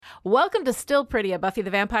Welcome to Still Pretty, a Buffy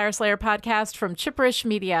the Vampire Slayer podcast from Chipperish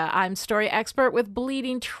Media. I'm story expert with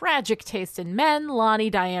bleeding tragic taste in men,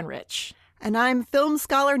 Lonnie Diane Rich. And I'm film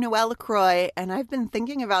scholar Noelle LaCroix, and I've been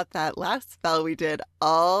thinking about that last spell we did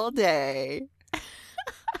all day.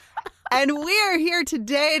 And we're here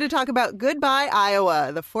today to talk about Goodbye,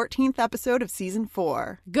 Iowa, the 14th episode of Season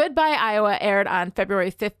 4. Goodbye, Iowa aired on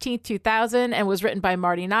February 15th, 2000, and was written by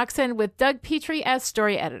Marty Noxon with Doug Petrie as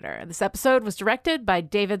story editor. This episode was directed by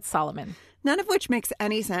David Solomon. None of which makes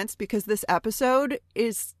any sense because this episode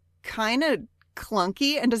is kind of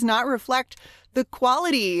clunky and does not reflect the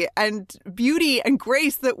quality and beauty and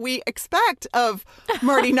grace that we expect of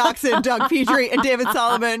Marty Noxon, Doug Petrie, and David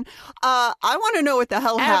Solomon. I want to know what the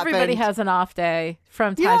hell happened. Everybody has an off day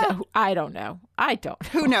from time to... I don't know.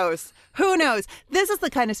 Who knows? Who knows? This is the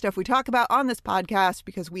kind of stuff we talk about on this podcast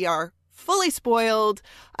because we are fully spoiled.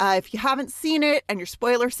 If you haven't seen it and you're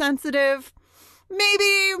spoiler sensitive,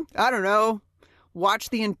 maybe, I don't know, watch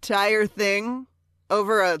the entire thing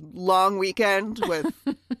over a long weekend with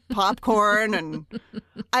popcorn and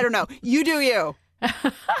I don't know. You do you.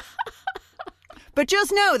 But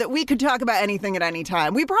just know that we could talk about anything at any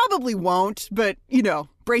time. We probably won't, but, you know,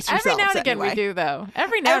 brace yourselves. Every now and again we do, though.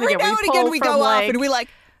 Every now and again we go off and we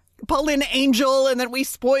pull in Angel and then we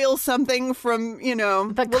spoil something from,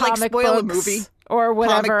 the comic spoil a movie. Or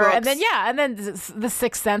whatever. And then, The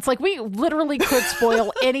Sixth Sense. Like, we literally could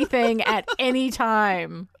spoil anything at any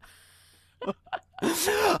time.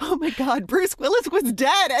 Oh my God, Bruce Willis was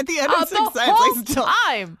dead at the end of Sixth Sense.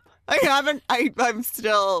 Time.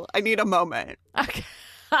 I need a moment. Okay.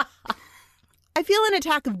 I feel an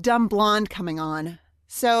attack of dumb blonde coming on.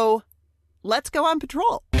 So let's go on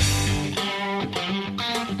patrol.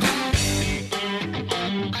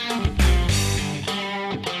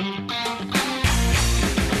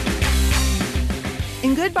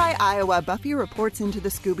 In Goodbye, Iowa, Buffy reports into the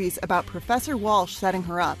Scoobies about Professor Walsh setting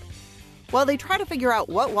her up. While they try to figure out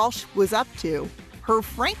what Walsh was up to, her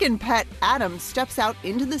Frankenpet Adam steps out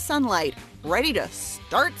into the sunlight, ready to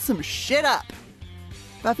start some shit up.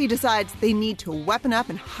 Buffy decides they need to weapon up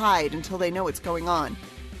and hide until they know what's going on.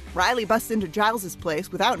 Riley busts into Giles'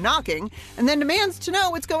 place without knocking and then demands to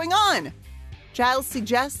know what's going on. Giles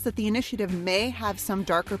suggests that the initiative may have some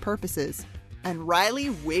darker purposes, and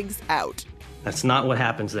Riley wigs out. That's not what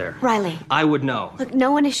happens there. Riley. I would know. Look,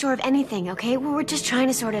 no one is sure of anything, okay? We're just trying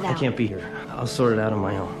to sort it out. I can't be here. I'll sort it out on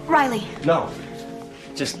my own. Riley. No.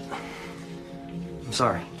 I'm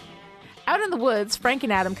sorry. Out in the woods, Frank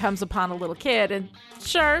and Adam comes upon a little kid, and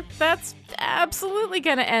sure, that's absolutely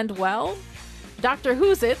going to end well. Dr.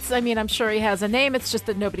 Whoozits, I'm sure he has a name, it's just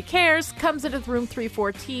that nobody cares, comes into room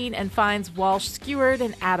 314 and finds Walsh skewered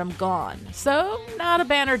and Adam gone. So, not a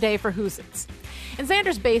banner day for Whoozits. In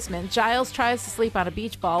Xander's basement, Giles tries to sleep on a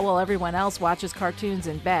beach ball while everyone else watches cartoons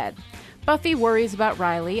in bed. Buffy worries about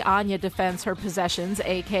Riley, Anya defends her possessions,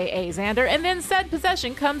 a.k.a. Xander, and then said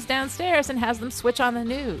possession comes downstairs and has them switch on the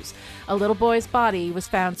news. A little boy's body was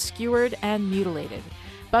found skewered and mutilated.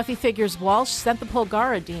 Buffy figures Walsh sent the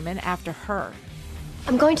Polgara demon after her.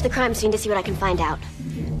 I'm going to the crime scene to see what I can find out.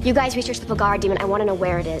 You guys research the Polgara demon. I want to know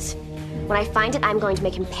where it is. When I find it, I'm going to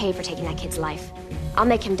make him pay for taking that kid's life. I'll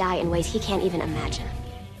make him die in ways he can't even imagine.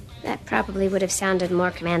 That probably would have sounded more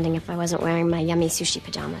commanding if I wasn't wearing my yummy sushi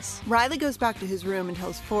pajamas. Riley goes back to his room and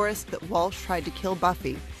tells Forrest that Walsh tried to kill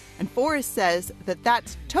Buffy. And Forrest says that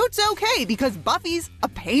that's totes okay because Buffy's a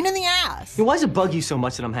pain in the ass. Why does it bug you so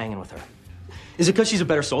much that I'm hanging with her? Is it because she's a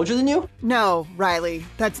better soldier than you? No, Riley,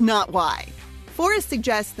 that's not why. Forrest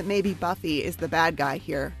suggests that maybe Buffy is the bad guy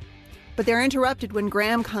here. But they're interrupted when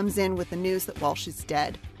Graham comes in with the news that Walsh is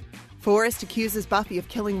dead. Forrest accuses Buffy of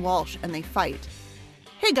killing Walsh, and they fight.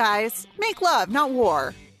 Hey guys, make love, not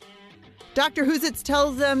war. Dr. Whoozits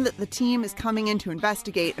tells them that the team is coming in to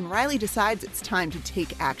investigate, and Riley decides it's time to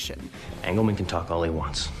take action. Engelman can talk all he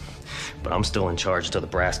wants, but I'm still in charge until the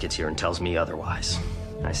brass gets here and tells me otherwise.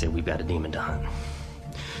 I say we've got a demon to hunt.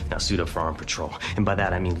 Now suit up for armed patrol, and by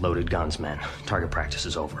that I mean loaded guns, men. Target practice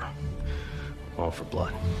is over. All for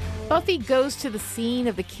blood. Buffy goes to the scene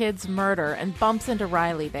of the kid's murder and bumps into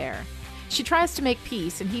Riley there. She tries to make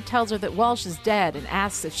peace, and he tells her that Walsh is dead and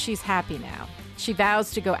asks if she's happy now. She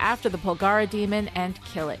vows to go after the Polgara demon and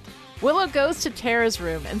kill it. Willow goes to Tara's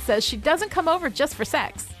room and says she doesn't come over just for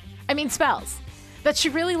spells. That she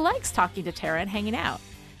really likes talking to Tara and hanging out.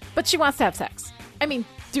 But she wants to have sex.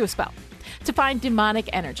 Do a spell. To find demonic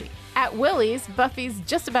energy. At Willie's, Buffy's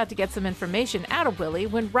just about to get some information out of Willie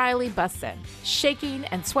when Riley busts in, shaking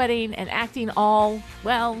and sweating and acting all,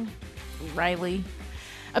 Riley.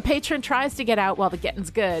 A patron tries to get out while the getting's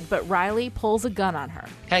good, but Riley pulls a gun on her.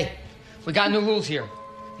 Hey, we got new rules here.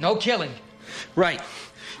 No killing. Right.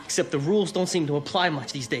 Except the rules don't seem to apply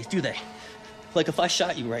much these days, do they? Like if I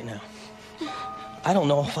shot you right now, I don't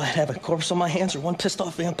know if I'd have a corpse on my hands or one pissed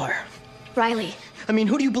off vampire. Riley. I mean,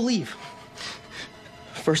 who do you believe?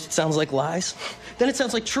 First it sounds like lies, then it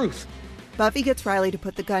sounds like truth. Buffy gets Riley to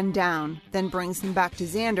put the gun down, then brings him back to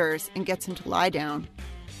Xander's and gets him to lie down.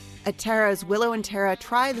 At Tara's, Willow and Tara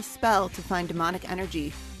try the spell to find demonic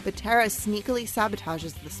energy, but Tara sneakily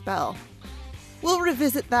sabotages the spell. We'll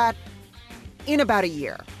revisit that in about a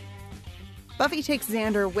year. Buffy takes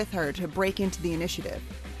Xander with her to break into the initiative.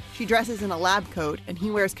 She dresses in a lab coat and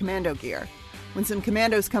he wears commando gear. When some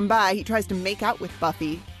commandos come by, he tries to make out with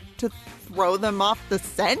Buffy to throw them off the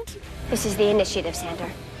scent. This is the initiative,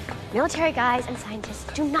 Xander. Military guys and scientists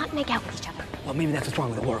do not make out with each other. Well, maybe that's what's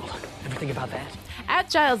wrong with the world. Ever think about that?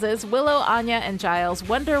 At Giles's, Willow, Anya, and Giles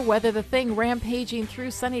wonder whether the thing rampaging through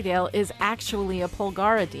Sunnydale is actually a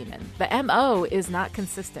Polgara demon. The M.O. is not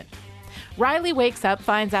consistent. Riley wakes up,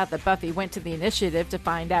 finds out that Buffy went to the initiative to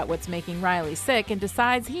find out what's making Riley sick, and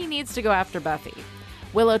decides he needs to go after Buffy.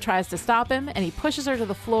 Willow tries to stop him, and he pushes her to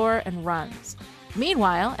the floor and runs.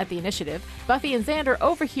 Meanwhile, at the initiative, Buffy and Xander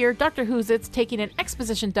overhear Dr. Whozitz taking an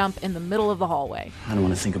exposition dump in the middle of the hallway. I don't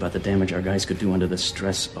want to think about the damage our guys could do under the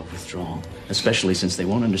stress of withdrawal, especially since they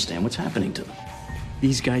won't understand what's happening to them.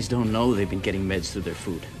 These guys don't know they've been getting meds through their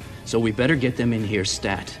food, so we better get them in here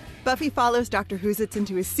stat. Buffy follows Dr. Whozitz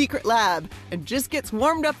into his secret lab and just gets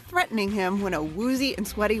warmed up threatening him when a woozy and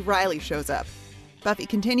sweaty Riley shows up. Buffy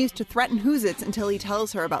continues to threaten Whozitz until he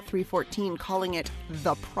tells her about 314, calling it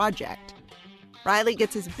the Project. Riley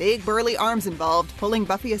gets his big burly arms involved, pulling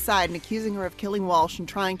Buffy aside and accusing her of killing Walsh and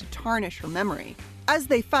trying to tarnish her memory. As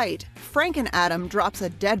they fight, Frank and Adam drops a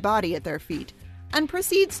dead body at their feet and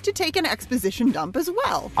proceeds to take an exposition dump as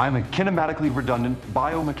well. I'm a kinematically redundant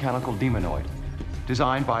biomechanical demonoid,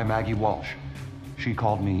 designed by Maggie Walsh. She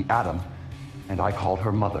called me Adam, and I called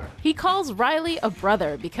her mother. He calls Riley a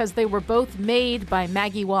brother because they were both made by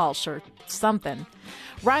Maggie Walsh or something.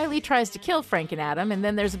 Riley tries to kill Frank and Adam, and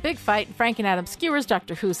then there's a big fight, and Frank and Adam skewers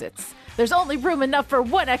Dr. Whozitz. There's only room enough for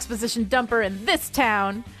one exposition dumper in this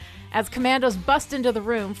town. As commandos bust into the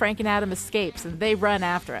room, Frank and Adam escapes, and they run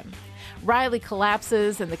after him. Riley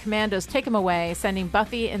collapses, and the commandos take him away, sending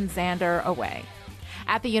Buffy and Xander away.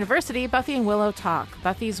 At the university, Buffy and Willow talk.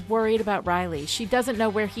 Buffy's worried about Riley. She doesn't know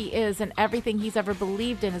where he is, and everything he's ever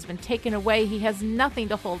believed in has been taken away. He has nothing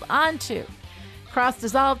to hold on to. Cross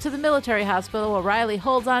dissolved to the military hospital while Riley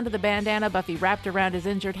holds on to the bandana Buffy wrapped around his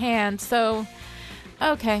injured hand, so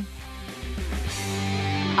okay.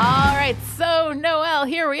 All right, so Noelle,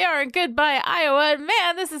 here we are in Goodbye, Iowa.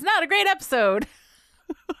 Man, this is not a great episode.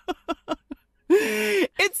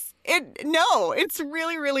 It's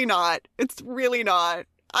really, really not. It's really not.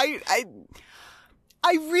 I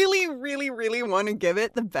really, really, really want to give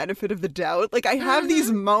it the benefit of the doubt. Like, I have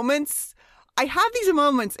these moments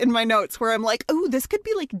in my notes where I'm like, oh, this could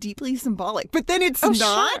be like deeply symbolic, but then it's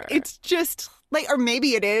not. Sure. It's just like, or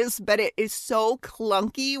maybe it is, but it is so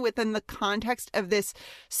clunky within the context of this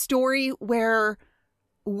story where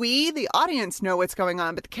we, the audience, know what's going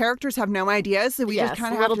on, but the characters have no idea. So we just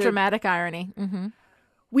kind of have a little dramatic irony. Mm-hmm.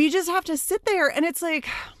 We just have to sit there and it's like,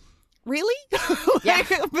 really? Yeah.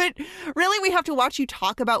 But really, we have to watch you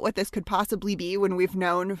talk about what this could possibly be when we've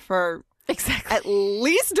known for at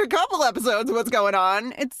least a couple episodes what's going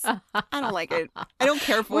on. I don't like it. I don't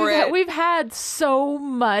care for it. We've had so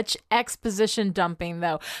much exposition dumping,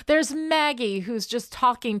 though. There's Maggie, who's just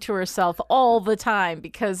talking to herself all the time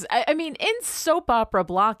because, I mean, in soap opera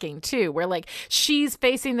blocking, too, where, like, she's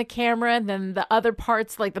facing the camera and then the other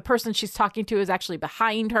parts, like, the person she's talking to is actually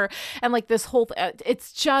behind her. And, like, this whole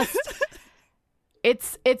it's just...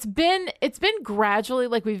 It's been gradually,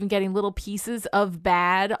 like, we've been getting little pieces of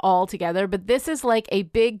bad all together, but this is like a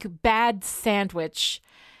big bad sandwich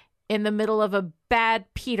in the middle of a bad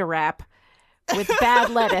pita wrap with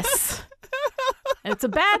bad lettuce. And it's a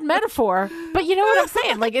bad metaphor, but you know what I'm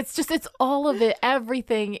saying? Like, it's all of it.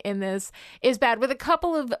 Everything in this is bad, with a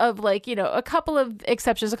couple of like, you know, a couple of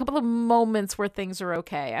exceptions, a couple of moments where things are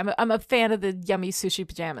okay. I'm a fan of the yummy sushi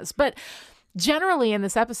pajamas, but generally in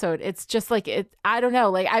this episode, it's just like, I don't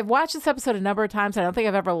know, like, I've watched this episode a number of times. I don't think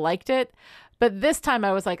I've ever liked it, but this time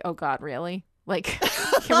I was like, oh God, really? Like,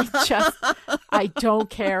 can we just, I don't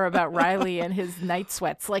care about Riley and his night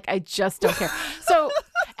sweats. Like, I just don't care. So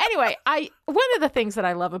anyway, one of the things that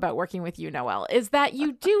I love about working with you, Noelle, is that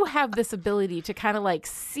you do have this ability to kind of like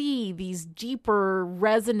see these deeper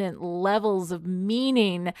resonant levels of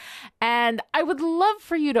meaning. And I would love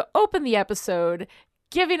for you to open the episode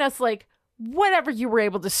giving us like whatever you were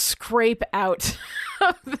able to scrape out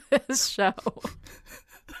of this show.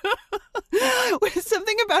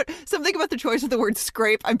 something about the choice of the word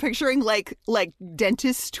scrape. I'm picturing like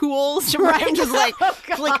dentist tools. Right? I'm just like,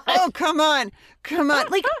 oh, come on.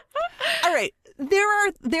 Like, all right.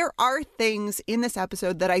 There are things in this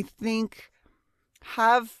episode that I think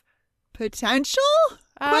have potential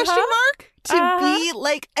question mark to be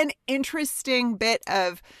like an interesting bit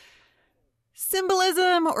of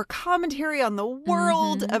symbolism or commentary on the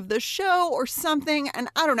world of the show or something. And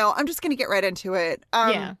I don't know. I'm just going to get right into it.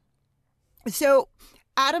 So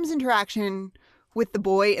Adam's interaction with the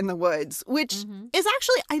boy in the woods, which is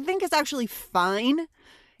actually, I think is actually fine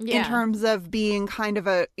in terms of being kind of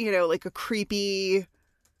a, you know, like a creepy,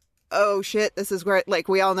 oh shit, this is where, like,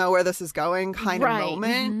 we all know where this is going kind of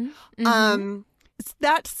moment.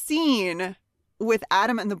 That scene with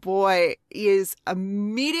Adam and the boy is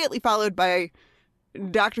immediately followed by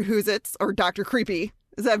Dr. Who's-Its, or Dr. Creepy,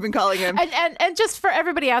 as I've been calling him. And just for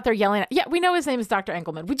everybody out there yelling, yeah, we know his name is Dr.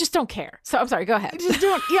 Engelman. We just don't care. So I'm sorry, go ahead. Just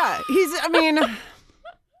don't, I mean,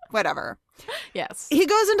 whatever. Yes. He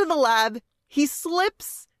goes into the lab, he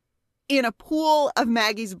slips in a pool of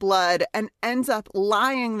Maggie's blood and ends up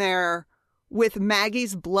lying there with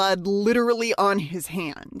Maggie's blood literally on his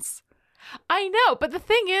hands. I know, but the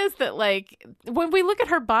thing is that, like, when we look at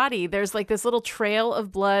her body, there's like this little trail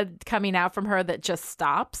of blood coming out from her that just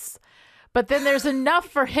stops. But then there's enough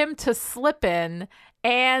for him to slip in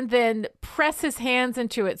and then press his hands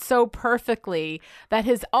into it so perfectly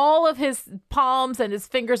that all of his palms and his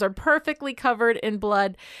fingers are perfectly covered in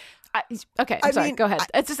blood. I'm sorry, go ahead.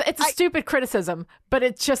 It's a stupid criticism, but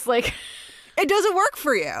it's just like... It doesn't work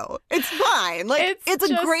for you. It's fine. Like,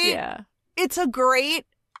 it's a great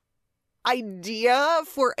idea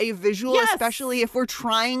for a visual, especially if we're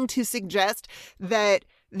trying to suggest that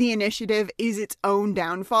the initiative is its own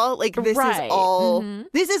downfall. Like, this is all,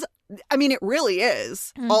 I mean, it really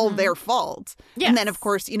is all their fault. Yes. And then, of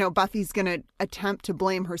course, you know, Buffy's going to attempt to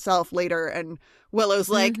blame herself later, and Willow's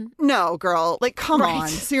like, no, girl, like, come on,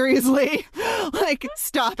 seriously. Like,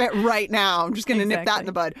 stop it right now. I'm just going to nip that in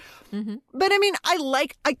the bud. But I mean,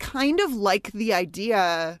 I kind of like the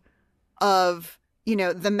idea of, you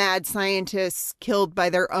know, the mad scientists killed by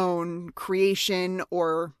their own creation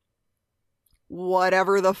or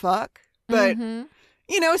whatever the fuck. But,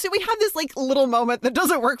 you know, so we have this like little moment that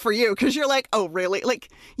doesn't work for you because you're like, oh, really? Like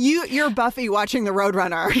you're Buffy watching the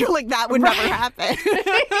Roadrunner. You're like, that would never happen.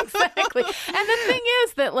 Exactly. And the thing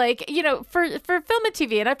is that, like, you know, for film and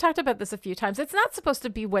TV, and I've talked about this a few times, it's not supposed to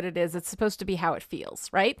be what it is. It's supposed to be how it feels,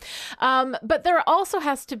 right? But there also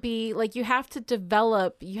has to be, like, you have to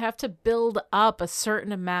build up a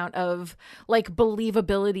certain amount of, like,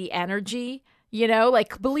 believability energy. You know,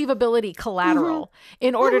 like believability collateral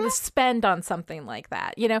in order to spend on something like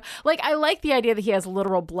that. You know, like, I like the idea that he has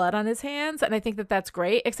literal blood on his hands. And I think that that's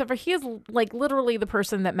great, except for he is like literally the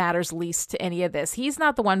person that matters least to any of this. He's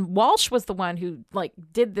not the one. Walsh was the one who like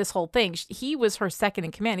did this whole thing. He was her second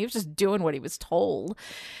in command. He was just doing what he was told,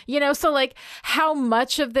 you know? So like, how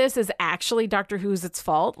much of this is actually Dr. Who's-Its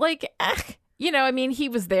fault? Like, you know, I mean, he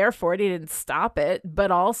was there for it. He didn't stop it.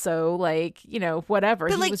 But also, like, you know, whatever.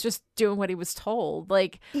 But, he was just doing what he was told.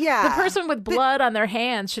 Like, the person with blood on their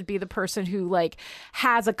hands should be the person who, like,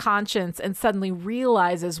 has a conscience and suddenly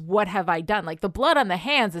realizes, what have I done? Like, the blood on the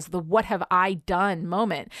hands is the what have I done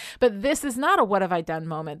moment. But this is not a what have I done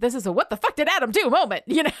moment. This is a what the fuck did Adam do moment,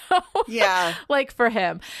 you know? Yeah. Like, for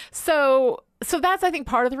him. So that's, I think,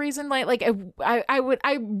 part of the reason, like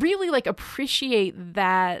I really like appreciate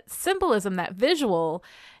that symbolism, that visual,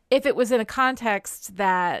 if it was in a context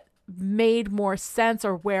that made more sense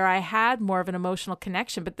or where I had more of an emotional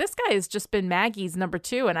connection. But this guy has just been Maggie's number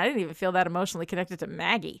 2, and I didn't even feel that emotionally connected to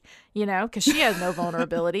Maggie, you know, because she has no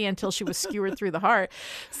vulnerability until she was skewered through the heart.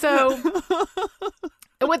 So,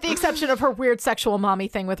 with the exception of her weird sexual mommy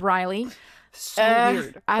thing with Riley. So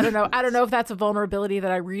weird. I don't know if that's a vulnerability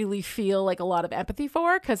that I really feel like a lot of empathy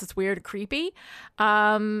for, because it's weird and creepy.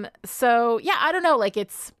 So yeah, I don't know. Like,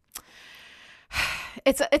 it's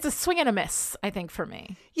a swing and a miss, I think, for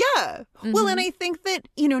me. Yeah. Well, and I think that,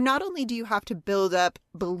 you know, not only do you have to build up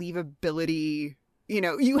believability, you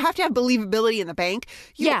know, you have to have believability in the bank.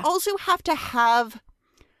 You also have to have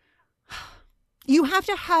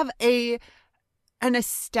an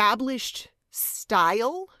established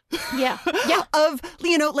style of,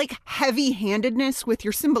 you know, like heavy-handedness with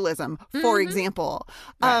your symbolism, for example.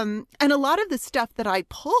 And a lot of the stuff that I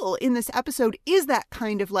pull in this episode is that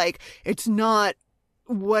kind of like, it's not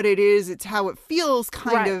what it is, it's how it feels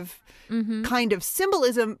kind of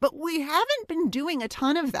symbolism, but we haven't been doing a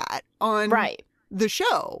ton of that on the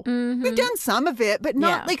show. We've done some of it, but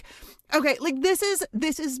not like, okay, like this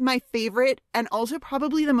is my favorite and also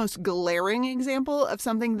probably the most glaring example of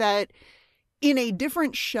something that in a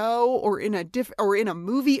different show or in a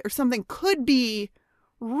movie or something could be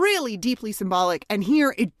really deeply symbolic, and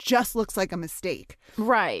here it just looks like a mistake.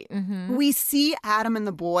 Right. We see Adam and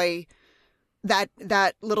the boy, that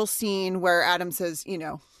little scene where Adam says, you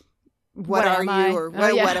know, what are you? Or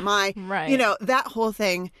what am I? Right. You know, that whole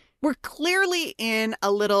thing. We're clearly in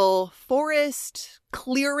a little forest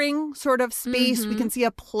clearing sort of space. We can see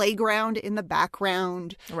a playground in the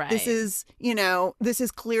background. Right. This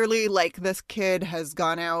is clearly like this kid has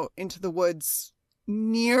gone out into the woods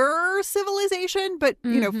near civilization, but,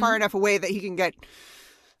 you know, far enough away that he can get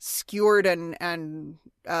skewered and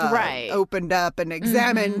opened up and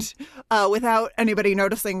examined without anybody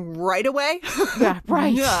noticing right away. Yeah,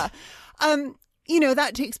 right. Yeah. You know,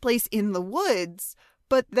 that takes place in the woods.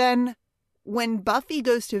 But then when Buffy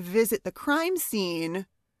goes to visit the crime scene,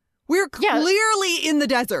 we're clearly in the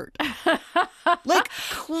desert. Like,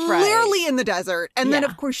 clearly in the desert. And then,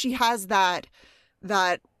 of course, she has that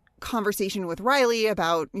conversation with Riley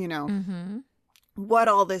about, you know, what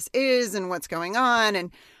all this is and what's going on.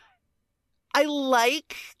 And I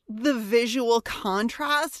like the visual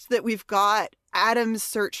contrast that we've got Adam's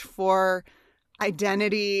search for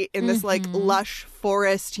identity in this like lush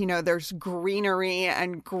forest. You know, there's greenery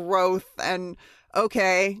and growth and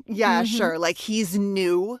sure, like he's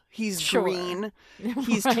new, he's green,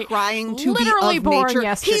 he's trying to literally be of born nature.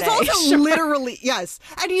 yesterday. He's also literally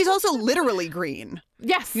and he's also literally green.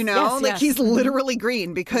 Yes, you know, yes. he's literally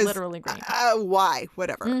green because literally green. Why?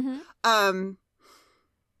 Whatever.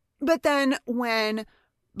 But then when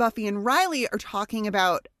Buffy and Riley are talking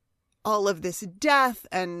about all of this death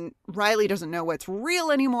and Riley doesn't know what's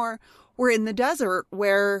real anymore, we're in the desert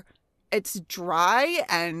where it's dry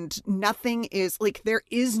and nothing is like, there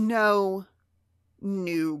is no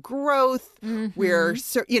new growth. We're,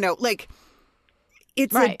 you know, like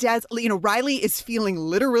it's a you know, Riley is feeling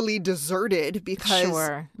literally deserted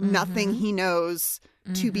because nothing he knows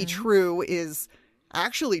to be true is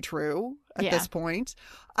actually true at this point.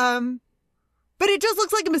 But it just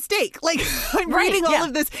looks like a mistake. Like I'm reading all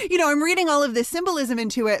of this, you know, I'm reading all of this symbolism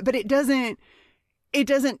into it, but it doesn't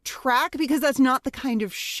track because that's not the kind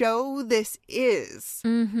of show this is.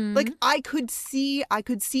 Like I could see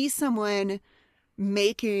someone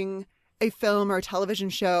making a film or a television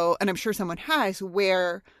show, and I'm sure someone has,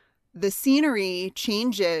 where the scenery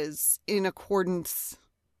changes in accordance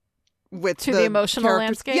with the emotional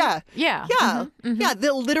landscape. Yeah.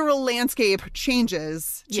 The literal landscape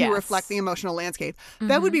changes to reflect the emotional landscape.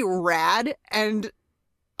 That would be rad, and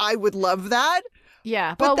I would love that.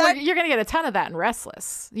 Yeah, but you're going to get a ton of that in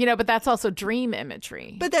Restless, you know, but that's also dream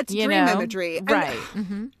imagery. But that's dream imagery. Right.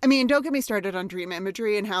 I mean, don't get me started on dream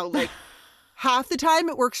imagery and how, like, half the time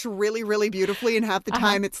it works really, really beautifully, and half the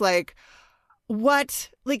time it's like, what?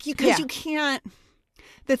 Like, you can't.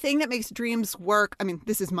 The thing that makes dreams work, I mean,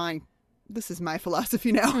 this is my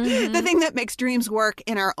philosophy now. The thing that makes dreams work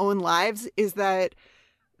in our own lives is that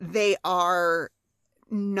they are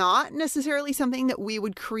not necessarily something that we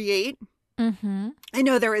would create. I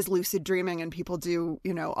know there is lucid dreaming and people do,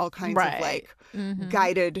 you know, all kinds of like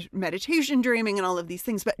guided meditation dreaming and all of these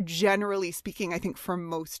things. But generally speaking, I think for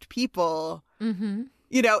most people,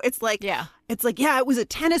 you know, it's like, it was a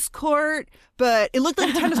tennis court, but it looked like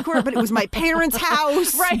a tennis court, but it was my parents'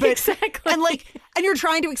 house. Exactly. And you're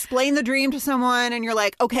trying to explain the dream to someone and you're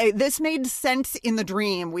like, okay, this made sense in the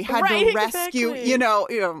dream. We had to rescue, you know,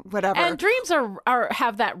 whatever. And dreams are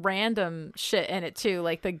have that random shit in it too.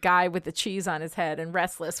 Like the guy with the cheese on his head in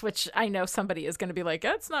Restless, which I know somebody is going to be like,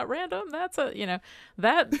 that's not random. That's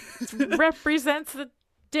that represents the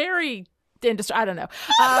dairy industry. I don't know.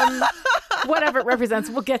 Whatever it represents.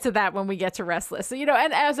 We'll get to that when we get to Restless. So, you know,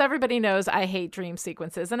 and as everybody knows, I hate dream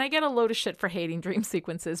sequences, and I get a load of shit for hating dream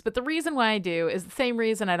sequences. But the reason why I do is the same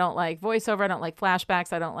reason I don't like voiceover. I don't like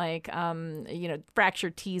flashbacks. I don't like,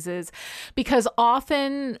 fractured teases, because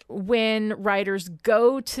often when writers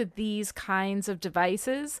go to these kinds of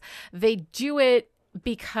devices, they do it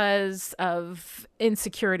because of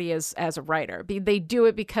insecurity as a writer. They do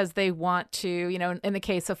it because they want to, you know, in the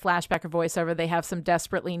case of flashback or voiceover, they have some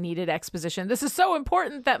desperately needed exposition. This is so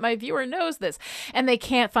important that my viewer knows this, and they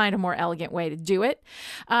can't find a more elegant way to do it.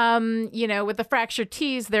 You know, with the fractured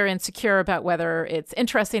tease, they're insecure about whether it's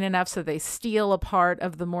interesting enough, so they steal a part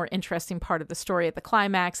of the more interesting part of the story at the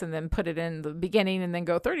climax and then put it in the beginning and then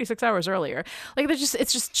go 36 hours earlier. Like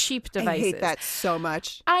it's just cheap devices. I hate that so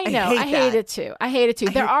much. I know. I hate it too. I hate hate it too.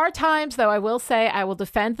 There are times, though, I will say I will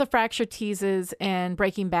defend the fracture teases in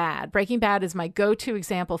Breaking Bad. Breaking Bad is my go-to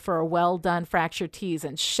example for a well-done fracture tease.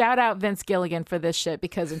 And shout out Vince Gilligan for this shit,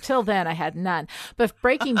 because until then I had none. But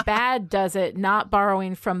Breaking Bad does it not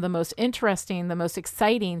borrowing from the most interesting, the most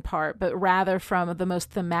exciting part, but rather from the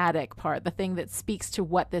most thematic part, the thing that speaks to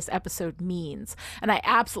what this episode means. And I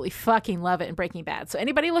absolutely fucking love it in Breaking Bad. So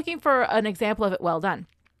anybody looking for an example of it, well done.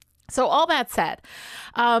 So all that said,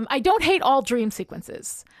 I don't hate all dream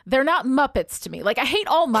sequences. They're not Muppets to me. Like, I hate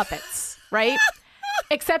all Muppets, right?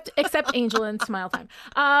 Except Angel and Smile Time.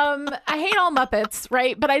 I hate all Muppets,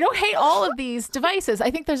 right? But I don't hate all of these devices. I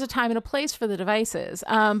think there's a time and a place for the devices.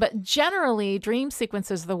 But generally, dream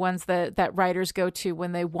sequences are the ones that writers go to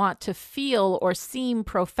when they want to feel or seem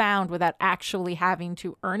profound without actually having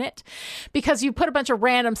to earn it. Because you put a bunch of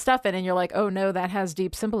random stuff in and you're like, oh no, that has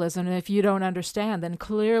deep symbolism. And if you don't understand, then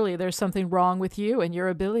clearly there's something wrong with you and your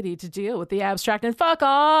ability to deal with the abstract, and fuck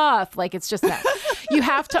off. Like, it's just that. You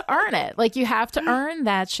have to earn it. Like, you have to earn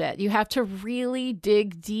that shit. You have to really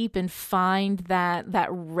dig deep and find that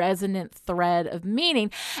resonant thread of meaning.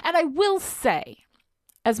 And I will say,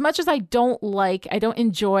 as much as I don't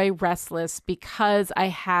enjoy Restless because I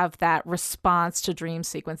have that response to dream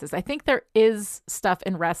sequences, I think there is stuff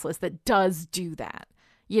in Restless that does do that,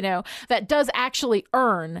 that does actually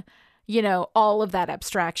earn, all of that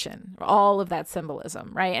abstraction, all of that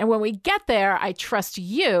symbolism, right? And when we get there, I trust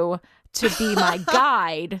you to be my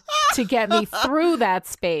guide to get me through that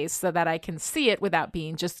space so that I can see it without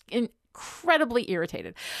being just incredibly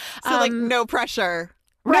irritated. So no pressure.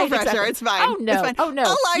 Right, no pressure. Exactly. It's fine. Oh, no. It's fine. Oh,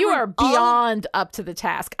 no. You are beyond up to the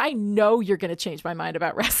task. I know you're going to change my mind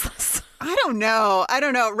about Restless. I don't know.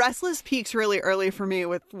 Restless peaks really early for me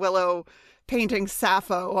with Willow painting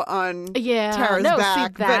Sappho on Tara's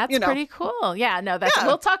back. See, that's pretty cool. Yeah, no,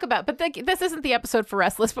 we'll talk about, but this isn't the episode for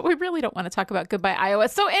Restless, but we really don't want to talk about Goodbye Iowa.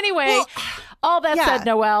 So anyway, all that said,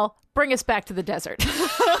 Noelle, bring us back to the desert.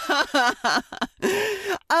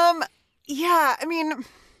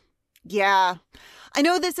 I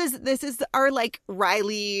know this is our like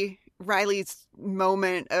Riley's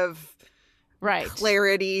moment of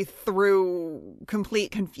clarity through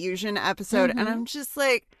complete confusion episode. And I'm just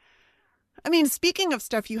like, speaking of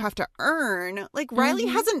stuff you have to earn, like Riley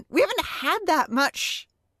we haven't had that much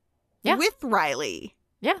with Riley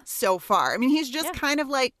so far. He's just kind of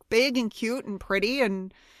like big and cute and pretty,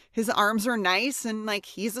 and his arms are nice, and like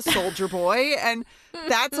he's a soldier boy, and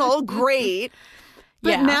that's all great.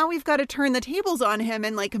 But now we've got to turn the tables on him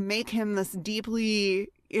and like make him this deeply,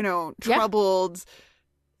 troubled,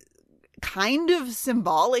 kind of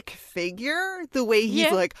symbolic figure. The way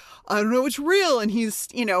he's like, I don't know what's real, and he's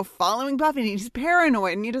following Buffy, and he's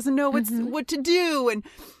paranoid, and he doesn't know what to do, and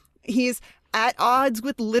he's at odds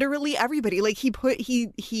with literally everybody. Like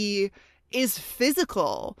he is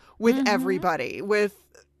physical with everybody, with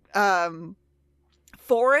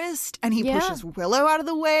Forrest, and he pushes Willow out of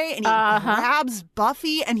the way, and he grabs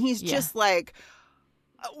Buffy, and he's just like,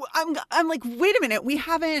 I'm like, wait a minute,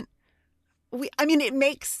 it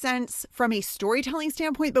makes sense from a storytelling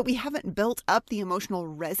standpoint, but we haven't built up the emotional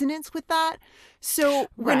resonance with that. So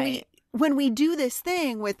when we do this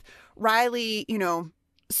thing with Riley,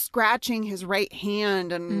 scratching his right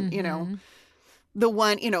hand, and the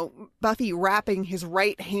one, Buffy wrapping his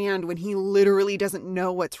right hand when he literally doesn't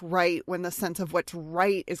know what's right, when the sense of what's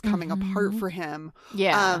right is coming apart for him.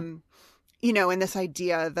 And this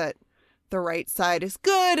idea that the right side is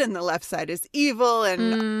good and the left side is evil,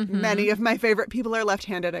 and many of my favorite people are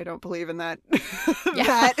left-handed. I don't believe in that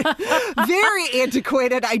that very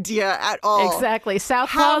antiquated idea at all. Exactly.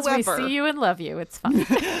 Southpaws, we see you and love you. It's fine.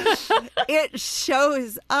 It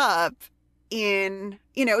shows up in,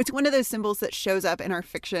 it's one of those symbols that shows up in our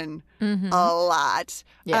fiction a lot.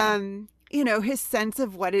 His sense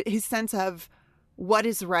of what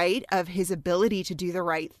is right, of his ability to do the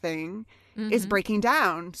right thing, is breaking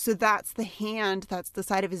down. So that's the hand, that's the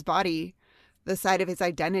side of his body, the side of his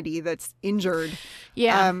identity that's injured.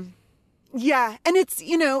 And it's,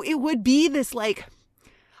 it would be this, like,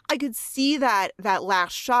 I could see that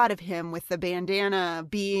last shot of him with the bandana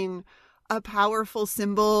being a powerful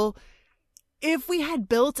symbol if we had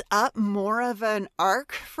built up more of an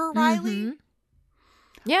arc for Riley.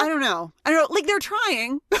 I don't know. Like, they're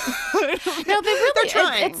trying. No, they're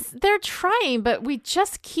trying. They're trying, but we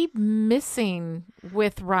just keep missing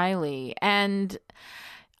with Riley. And,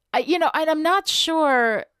 I'm not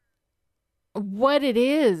sure what it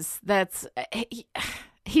is that's...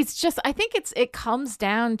 He's just, I think it comes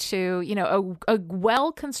down to, a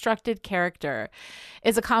well-constructed character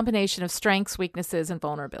is a combination of strengths, weaknesses, and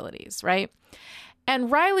vulnerabilities, right?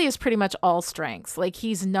 And Riley is pretty much all strengths. Like,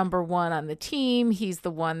 he's number one on the team. He's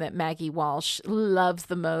the one that Maggie Walsh loves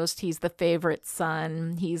the most. He's the favorite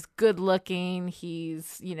son. He's good looking.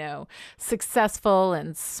 He's, successful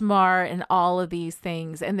and smart and all of these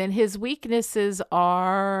things. And then his weaknesses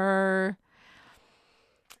are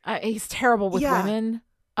he's terrible with women.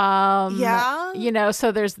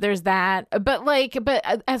 So there's that.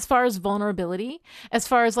 But as far as vulnerability, as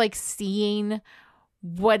far as like seeing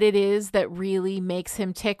what it is that really makes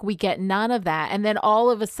him tick, we get none of that. And then all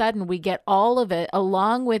of a sudden we get all of it,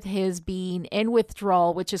 along with his being in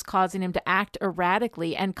withdrawal, which is causing him to act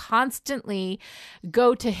erratically and constantly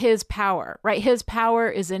go to his power, right? His power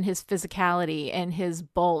is in his physicality and his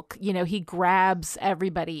bulk. He grabs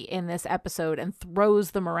everybody in this episode and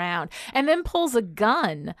throws them around and then pulls a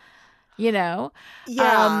gun,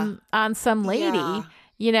 on some lady. Yeah.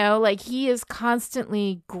 He is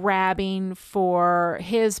constantly grabbing for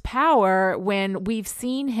his power when we've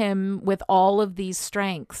seen him with all of these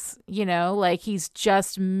strengths, he's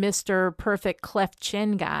just Mr. Perfect cleft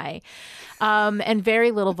chin guy, and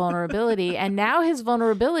very little vulnerability. And now his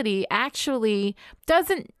vulnerability actually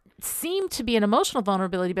doesn't seem to be an emotional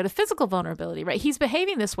vulnerability, but a physical vulnerability, right? He's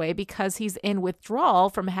behaving this way because he's in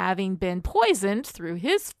withdrawal from having been poisoned through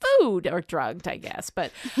his food, or drugged, I guess.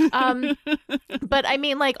 But I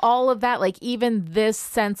mean, like, all of that, like, even this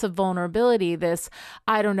sense of vulnerability, this,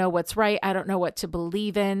 I don't know what's right, I don't know what to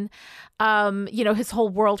believe in, his whole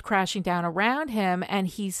world crashing down around him, and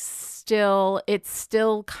it's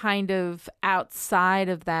still kind of outside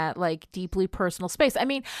of that, like, deeply personal space. I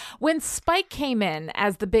mean, when Spike came in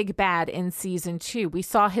as the big bad in season 2, we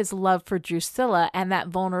saw his love for Drusilla, and that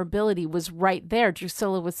vulnerability was right there.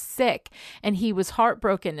 Drusilla was sick and he was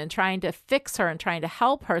heartbroken and trying to fix her and trying to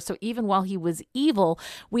help her. So even while he was evil,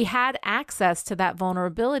 we had access to that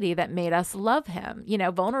vulnerability that made us love him.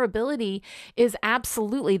 Vulnerability is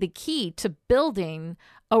absolutely the key to building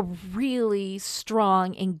a really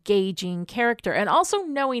strong, engaging character, and also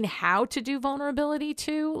knowing how to do vulnerability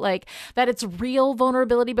too, like that it's real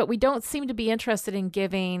vulnerability, but we don't seem to be interested in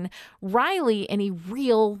giving Riley any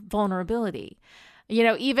real vulnerability.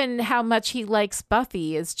 Even how much he likes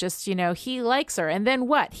Buffy is just, he likes her, and then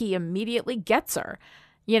what? He immediately gets her.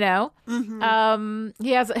 Mm-hmm.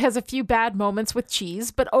 He has a few bad moments with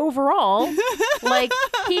Cheese, but overall, like,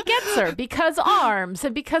 he gets her because arms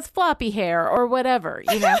and because floppy hair or whatever,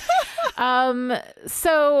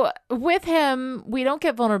 So with him, we don't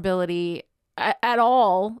get vulnerability at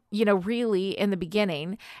all, really, in the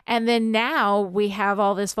beginning. And then now we have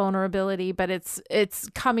all this vulnerability, but it's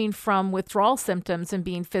coming from withdrawal symptoms and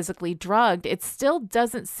being physically drugged. It still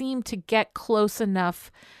doesn't seem to get close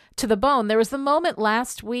enough to the bone. There was the moment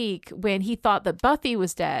last week when he thought that Buffy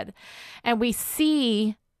was dead, and we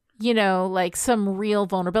see, like, some real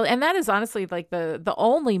vulnerability. And that is honestly like the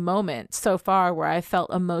only moment so far where I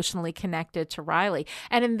felt emotionally connected to Riley.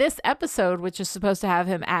 And in this episode, which is supposed to have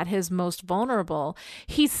him at his most vulnerable,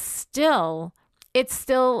 it's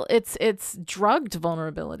drugged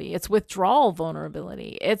vulnerability. It's withdrawal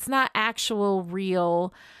vulnerability. It's not actual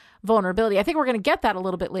real vulnerability. I think we're going to get that a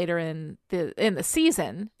little bit later in the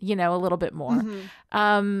season, a little bit more.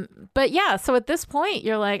 Mm-hmm. But yeah, so at this point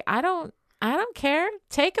you're like, I don't care.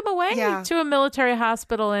 Take him away to a military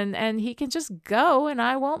hospital and he can just go and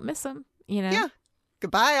I won't miss him, Yeah.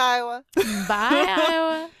 Goodbye, Iowa. Bye,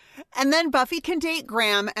 Iowa. And then Buffy can date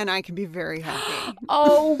Graham, and I can be very happy.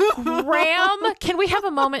 Oh, Graham! Can we have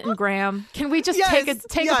a moment in Graham? Can we just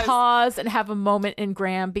take a pause and have a moment in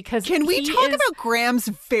Graham? Because can we talk about Graham's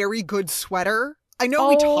very good sweater? I know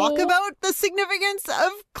we talk about the significance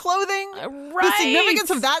of clothing, right? The significance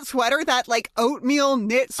of that sweater, that like oatmeal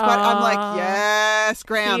knit sweater. I'm like, yes,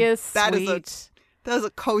 Graham. He is sweet. That is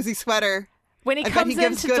a cozy sweater. When he comes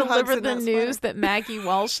in to deliver the news that Maggie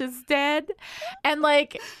Walsh is dead, and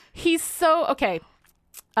like, he's so okay.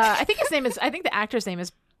 I think the actor's name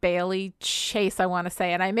is Bailey Chase, I want to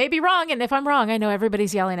say, and I may be wrong. And if I'm wrong, I know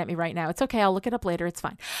everybody's yelling at me right now. It's okay. I'll look it up later. It's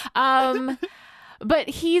fine. But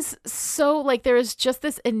he's so, like, there is just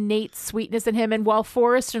this innate sweetness in him. And while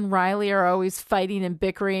Forrest and Riley are always fighting and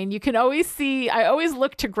bickering, you can always see, I always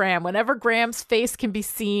look to Graham whenever Graham's face can be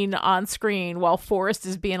seen on screen while Forrest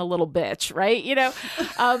is being a little bitch, right?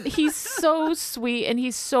 He's so sweet and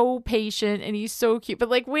he's so patient and he's so cute. But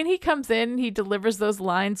like, when he comes in and he delivers those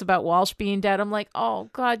lines about Walsh being dead, I'm like,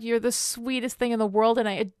 oh God, you're the sweetest thing in the world. And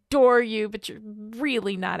I adore you, but you're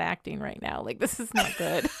really not acting right now. Like, this is not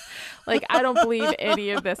good. Like, I don't believe any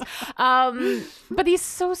of this. But he's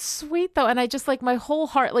so sweet though. And I just, like, my whole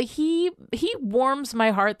heart, like, he warms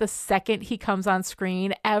my heart the second he comes on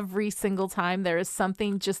screen. Every single time there is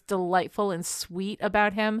something just delightful and sweet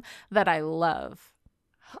about him that I love.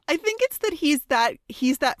 I think it's that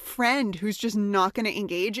he's that friend who's just not going to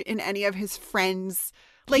engage in any of his friends.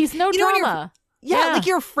 Like, he's no drama. Yeah, like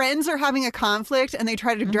your friends are having a conflict and they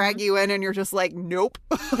try to drag you in and you're just like, nope.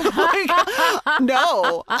 Like,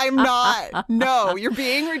 no, I'm not. No, you're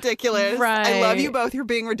being ridiculous. Right. I love you both. You're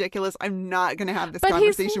being ridiculous. I'm not going to have this but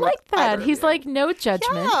conversation he's with like that. either of He's you. like, no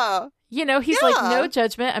judgment. Yeah. You know, he's like, no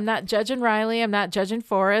judgment. I'm not judging Riley. I'm not judging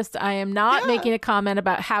Forrest. I am not making a comment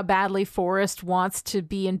about how badly Forrest wants to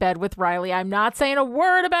be in bed with Riley. I'm not saying a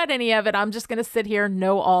word about any of it. I'm just going to sit here,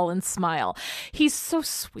 know all, and smile. He's so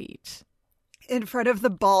sweet. In front of the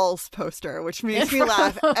balls poster, which makes me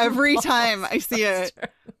laugh every time I see it.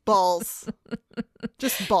 Balls.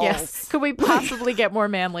 Just balls. Yes. Could we possibly get more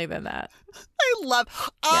manly than that?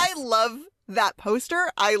 I love that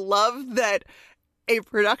poster. I love that a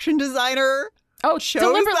production designer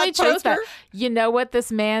deliberately chose that. poster. You know what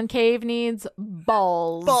this man cave needs?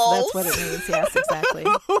 Balls. Balls. That's what it needs. Yes, exactly.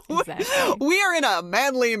 Exactly. We are in a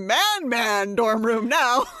manly man dorm room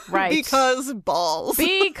now. Right. Because balls.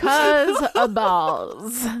 Because of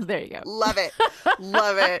balls. There you go. Love it.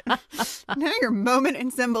 Love it. Now your moment in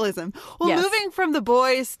symbolism. Well, Yes. moving from the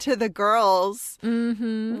boys to the girls,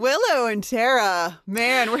 Willow and Tara,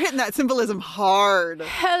 man, we're hitting that symbolism hard.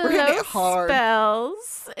 We're hitting Hello, it hard.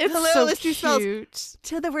 spells. It's Hello, so let's do spells. cute.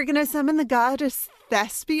 We're going to summon the goddess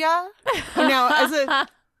Thespia.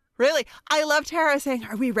 Really, I love Tara saying,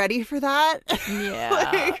 are we ready for that?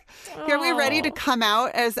 Yeah. Are we ready to come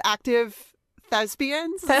out as active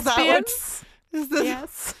thespians? Is that what- Thespians? is this-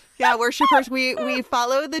 Yes. Yeah, worshipers. We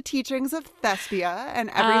follow the teachings of Thespia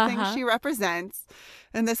and everything she represents.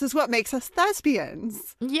 And this is what makes us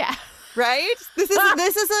thespians, Yeah. right? This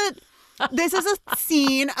is a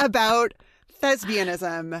scene about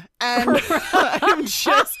thespianism. And I'm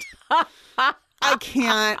just... I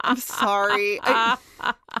can't. I'm sorry.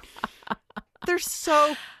 They're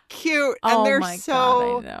so cute. And Oh they're my so,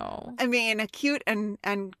 God, I know. I mean, cute and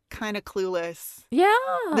kind of clueless. Yeah.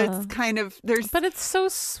 That's kind of, there's, But it's so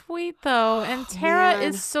sweet though. And Tara man.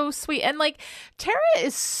 is so sweet. And like Tara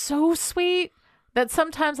is so sweet that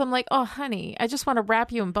sometimes I'm like, oh honey, I just want to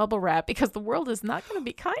wrap you in bubble wrap because the world is not going to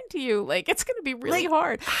be kind to you. Like it's going to be really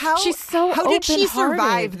hard. She's so how did she open-hearted.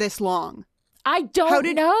 survive this long? I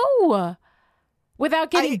don't know.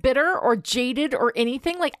 Without getting bitter or jaded or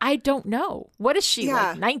anything. Like, I don't know. What is she,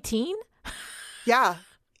 like 19? Yeah.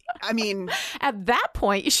 I mean, at that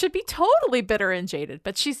point, you should be totally bitter and jaded,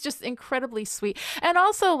 but she's just incredibly sweet. And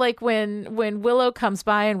also, like, when Willow comes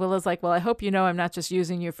by and Willow's like, well, I hope you know I'm not just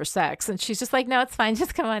using you for sex. And she's just like, no, it's fine.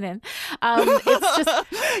 Just come on in.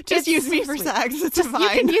 It's just use me for sex. It's fine. You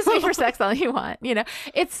can use me for sex all you want. You know,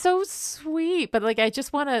 it's so sweet. But like, I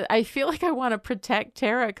feel like I want to protect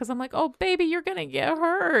Tara because I'm like, oh, baby, you're going to get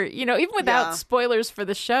hurt. You know, even without spoilers for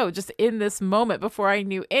the show, just in this moment before I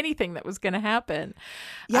knew anything that was going to happen.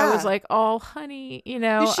 I was like, oh, honey, you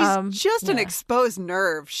know. She's just an exposed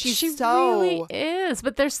nerve. She really is.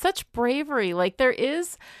 But there's such bravery. Like, there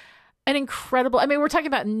is an incredible, I mean, we're talking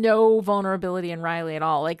about no vulnerability in Riley at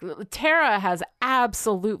all. Like, Tara has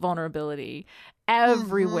absolute vulnerability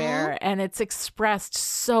everywhere, and it's expressed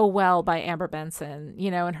so well by Amber Benson, you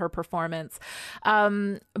know, in her performance.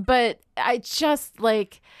 But I just,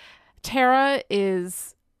 like, Tara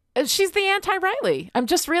is... She's the anti-Riley. I'm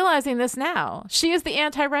just realizing this now. She is the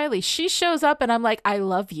anti-Riley. She shows up and I'm like, I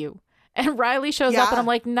love you. And Riley shows up and I'm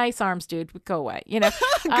like, nice arms, dude. Go away. You know,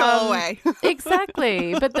 go away.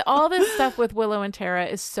 Exactly. But all this stuff with Willow and Tara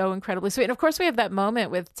is so incredibly sweet. And of course, we have that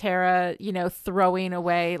moment with Tara, you know, throwing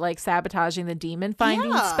away, like sabotaging the demon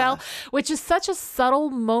finding spell, which is such a subtle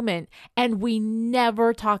moment. And we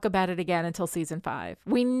never talk about it again until season 5.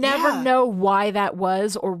 We never know why that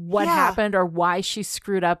was or what happened or why she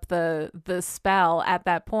screwed up the spell at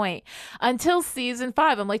that point until season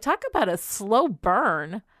 5. I'm like, talk about a slow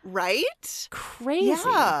burn. Right? Crazy.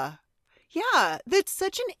 Yeah. That's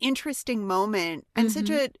such an interesting moment. And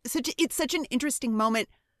it's such an interesting moment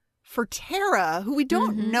for Tara, who we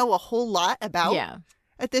don't know a whole lot about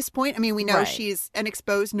at this point. I mean, we know she's an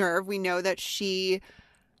exposed nerve. We know that she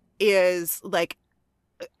is like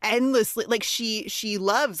endlessly, like she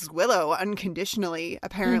loves Willow unconditionally,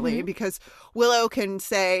 apparently, because Willow can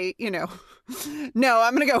say, you know, no,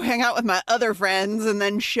 I'm going to go hang out with my other friends and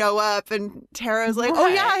then show up. And Tara's like, oh,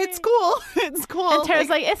 yeah, it's cool. It's cool. And Tara's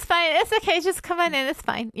like, it's fine. It's okay. Just come on in. It's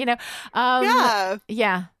fine. You know?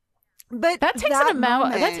 Yeah. But that takes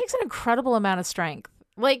that takes an incredible amount of strength.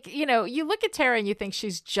 Like, you know, you look at Tara and you think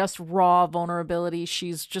she's just raw vulnerability.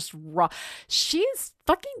 She's just raw. She's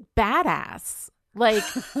fucking badass. Like,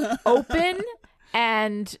 open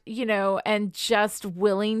and and just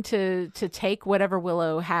willing to take whatever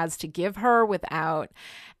Willow has to give her without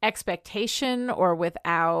expectation or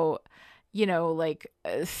without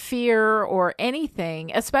fear or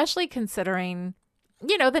anything, especially considering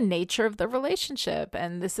the nature of the relationship.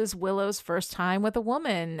 And this is Willow's first time with a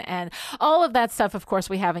woman and all of that stuff. Of course,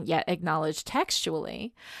 we haven't yet acknowledged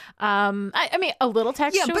textually. I mean, a little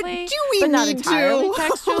textually, but not entirely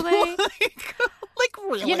textually. like,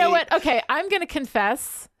 really? You know what? Okay, I'm going to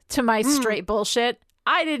confess to my straight bullshit.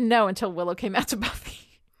 I didn't know until Willow came out to Buffy.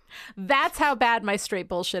 That's how bad my straight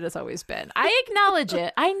bullshit has always been. I acknowledge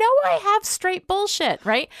it. I know I have straight bullshit,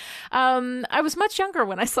 right? I was much younger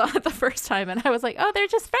when I saw it the first time, and I was like, oh, they're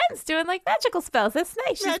just friends doing like magical spells. That's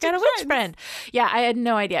nice. She's got a witch friend. Yeah, I had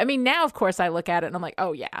no idea. I mean, now, of course, I look at it and I'm like,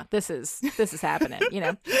 oh, yeah, this is happening,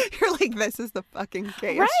 You're like, this is the fucking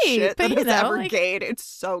gayest shit that has ever gayed. It's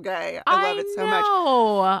so gay. I love it so much.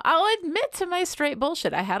 I'll admit to my straight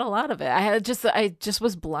bullshit. I had a lot of it. I just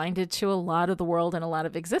was blinded to a lot of the world and a lot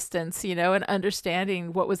of existence. And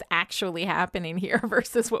understanding what was actually happening here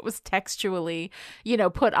versus what was textually,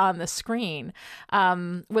 put on the screen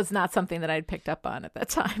was not something that I'd picked up on at that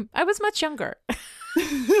time. I was much younger,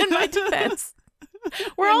 in my defense.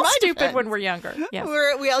 We're all stupid when we're younger. Yes.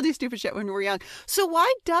 We all do stupid shit when we're young. So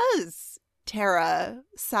why does Tara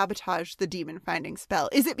sabotage the demon finding spell?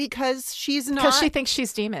 Is it because she's not? Because she thinks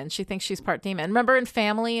she's demon. She thinks she's part demon. Remember in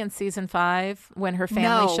Family in season 5 when her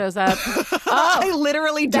family shows up? I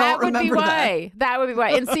literally don't remember that. That would be why.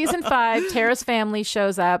 In season 5, Tara's family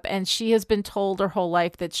shows up and she has been told her whole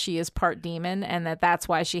life that she is part demon and that's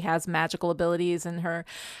why she has magical abilities, and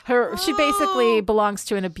she basically belongs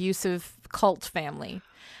to an abusive cult family.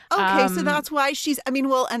 Okay, so that's why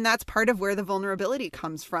and that's part of where the vulnerability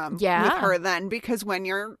comes from with her then, because when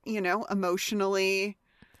you're, emotionally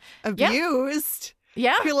abused,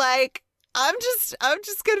 you're like, I'm just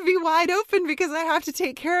going to be wide open because I have to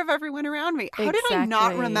take care of everyone around me. How did I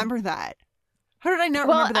not remember that? How did I not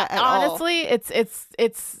remember that at all? Honestly,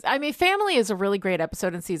 it's I mean, Family is a really great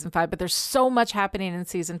episode in season 5, but there's so much happening in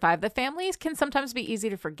season 5 that families can sometimes be easy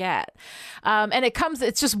to forget. And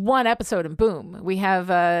it's just one episode and boom, we have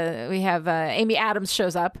Amy Adams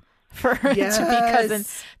shows up for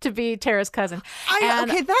to be Tara's cousin.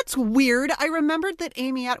 Okay, that's weird. I remembered that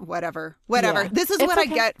Amy whatever. Yeah. This is what I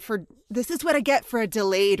get for a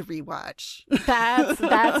delayed rewatch.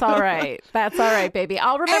 That's all right. That's all right, baby.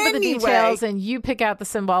 I'll remember the details and you pick out the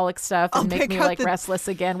symbolic stuff and make me restless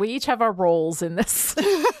again. We each have our roles in this.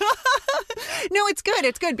 No, it's good.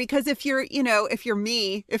 It's good because if you're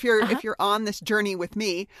on this journey with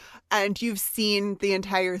me and you've seen the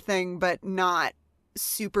entire thing but not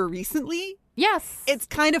super recently, yes, it's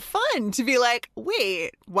kind of fun to be like,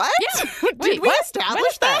 wait, what? Yeah. Did we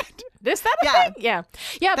establish that? Is that a thing? Yeah.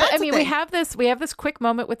 But I mean, we have this quick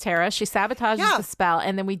moment with Tara. She sabotages the spell,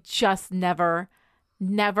 and then we just never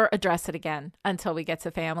address it again until we get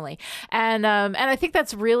to Family. And I think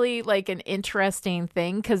that's really like an interesting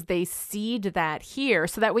thing because they seed that here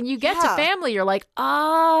so that when you get to Family, you're like,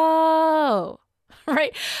 oh.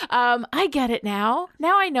 Right. I get it now.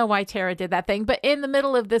 Now I know why Tara did that thing. But in the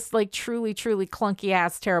middle of this like truly, truly clunky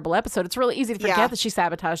ass terrible episode, it's really easy to forget that she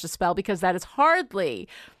sabotaged the spell because that is hardly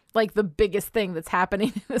like the biggest thing that's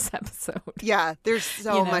happening in this episode. Yeah, there's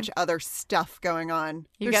so much other stuff going on.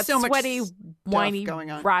 You got so sweaty, whiny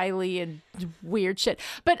Riley and weird shit.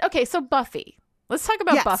 But okay, so Buffy. Let's talk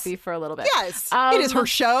about Buffy for a little bit. Yes, it is her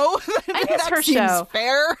show. It is her show.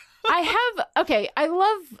 Fair. I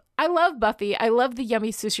love Buffy. I love the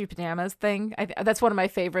yummy sushi pajamas thing. That's one of my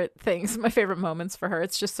favorite things, my favorite moments for her.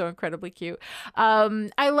 It's just so incredibly cute.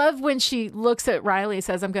 I love when she looks at Riley and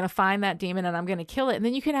says, I'm going to find that demon and I'm going to kill it. And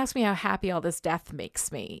then you can ask me how happy all this death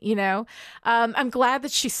makes me, I'm glad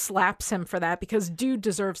that she slaps him for that because dude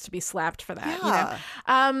deserves to be slapped for that,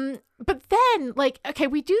 But then,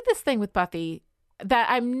 we do this thing with Buffy that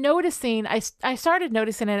I'm noticing. I started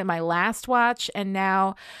noticing it in my last watch, and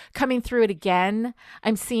now coming through it again,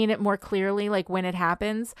 I'm seeing it more clearly, like when it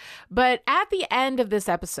happens. But at the end of this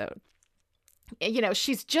episode,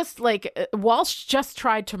 she's just like, Walsh just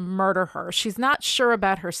tried to murder her. She's not sure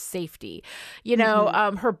about her safety.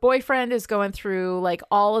 Her boyfriend is going through like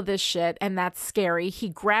all of this shit, and that's scary. He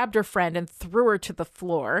grabbed her friend and threw her to the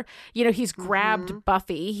floor. He's grabbed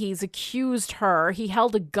Buffy. He's accused her. He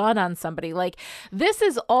held a gun on somebody. Like, this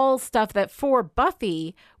is all stuff that for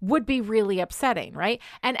Buffy would be really upsetting, right?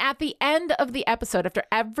 And at the end of the episode, after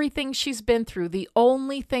everything she's been through, the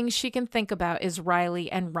only thing she can think about is Riley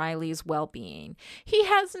and Riley's well-being. pain. He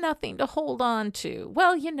has nothing to hold on to.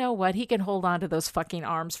 Well, you know what? He can hold on to those fucking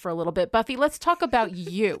arms for a little bit. Buffy, let's talk about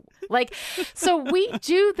you. Like, so we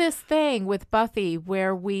do this thing with Buffy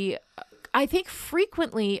where we, I think,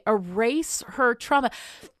 frequently erase her trauma.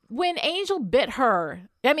 When Angel bit her,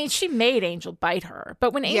 I mean, she made Angel bite her,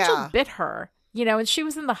 but when Angel bit her, you know, and she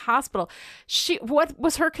was in the hospital, what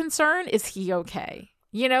was her concern? Is he okay?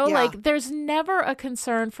 You know, like there's never a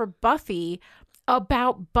concern for Buffy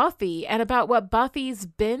about Buffy and about what Buffy's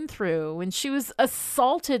been through. And she was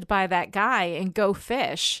assaulted by that guy in Go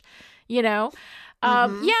Fish, you know.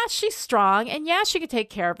 Yeah, she's strong and yeah, she can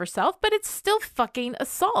take care of herself, but it's still fucking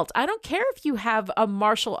assault. I don't care if you have a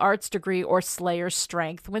martial arts degree or Slayer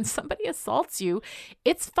strength. When somebody assaults you,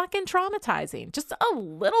 it's fucking traumatizing. Just a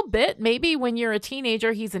little bit. Maybe when you're a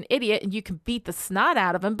teenager, he's an idiot and you can beat the snot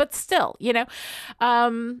out of him, but still, you know,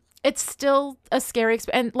 it's still a scary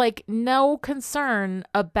experience. And like no concern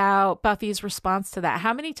about Buffy's response to that.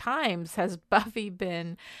 How many times has Buffy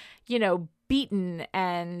been, you know, beaten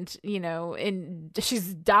and, you know, and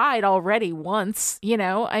she's died already once, you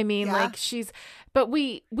know, I mean, like but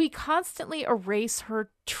we constantly erase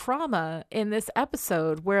her trauma in this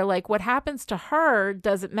episode where like what happens to her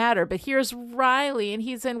doesn't matter. But here's Riley and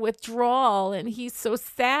he's in withdrawal and he's so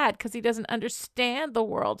sad because he doesn't understand the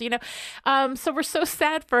world, you know. So we're so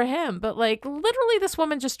sad for him. But like literally this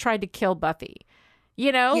woman just tried to kill Buffy,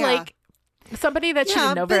 you know, like somebody that she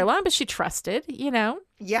didn't know very long, but she trusted, you know.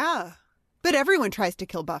 Yeah. But everyone tries to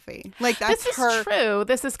kill Buffy. Like, that's this is true.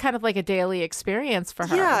 This is kind of like a daily experience for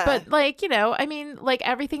her. Yeah. But, like, you know, I mean, like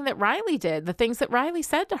everything that Riley did, the things that Riley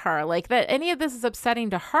said to her, like that any of this is upsetting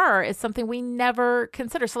to her is something we never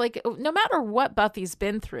consider. So, like, no matter what Buffy's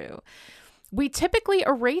been through, we typically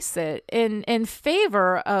erase it in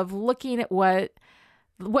favor of looking at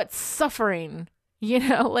what's suffering, you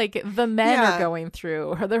know, like the men are going through,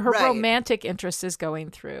 or her romantic interest is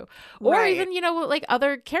going through, or even, you know, like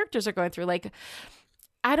other characters are going through, like,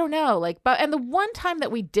 I don't know, like, but, and the one time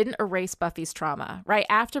that we didn't erase Buffy's trauma, right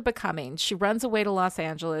after Becoming, she runs away to Los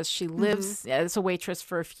Angeles. She lives as a waitress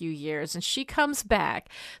for a few years and she comes back.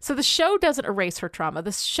 So the show doesn't erase her trauma.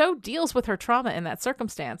 The show deals with her trauma in that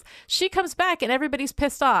circumstance. She comes back and everybody's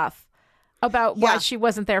pissed off about why she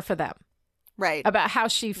wasn't there for them. Right. About how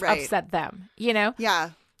she upset them, you know?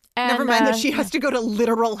 Yeah. And, never mind that she has to go to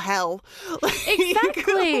literal hell.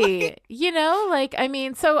 Exactly. Like, you know, like, I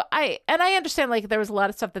mean, so I understand, like, there was a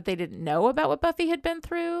lot of stuff that they didn't know about what Buffy had been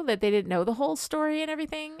through, that they didn't know the whole story and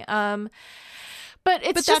everything. But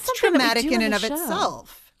it's just that's traumatic in and of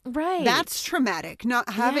itself. Right. That's traumatic. Not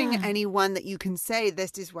having anyone that you can say,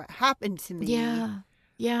 this is what happened to me. Yeah.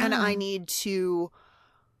 Yeah. And I need to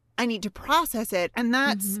process it. And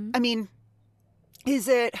that's, I mean, Is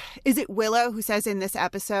it Willow who says in this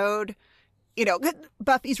episode, you know,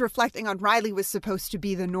 Buffy's reflecting on Riley was supposed to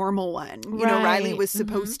be the normal one. You know, Riley was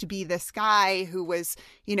supposed to be this guy who was,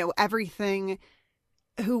 you know, everything,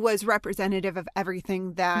 who was representative of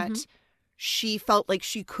everything that she felt like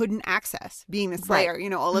she couldn't access, being the Slayer, you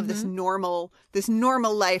know, all of this normal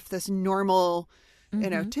life, this normal, you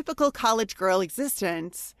know, typical college girl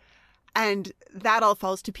existence. And that all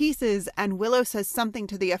falls to pieces. And Willow says something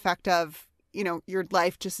to the effect of, you know, your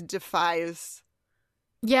life just defies,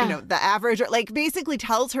 you know, the average, or like basically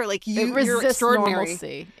tells her like you're extraordinary.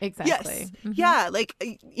 Normalcy. Exactly. Yes. Yeah. Like,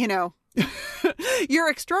 you know, you're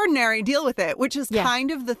extraordinary. Deal with it, which is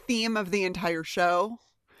kind of the theme of the entire show.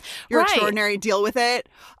 You're extraordinary. Deal with it.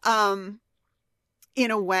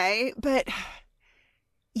 In a way, but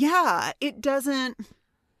yeah, it doesn't.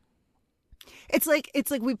 It's like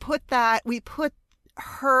we put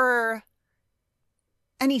her.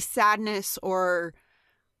 Any sadness or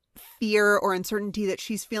fear or uncertainty that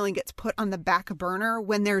she's feeling gets put on the back burner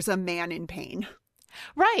when there's a man in pain.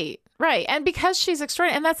 Right. And because she's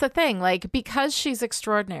extraordinary, and that's the thing, like, because she's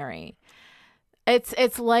extraordinary,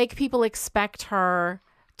 it's like people expect her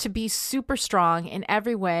to be super strong in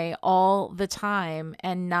every way all the time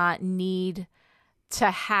and not need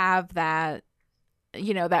to have that,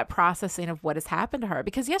 you know, that processing of what has happened to her.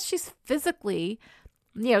 Because yes, she's physically,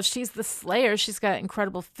 you know, she's the Slayer. She's got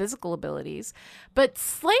incredible physical abilities, but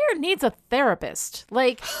Slayer needs a therapist.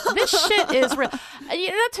 Like, this shit is real. You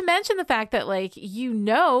know, not to mention the fact that, like, you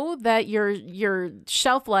know that your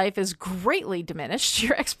shelf life is greatly diminished.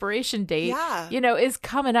 Your expiration date, you know, is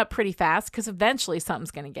coming up pretty fast because eventually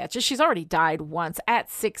something's going to get you. She's already died once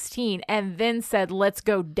at 16 and then said, "Let's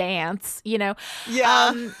go dance," you know?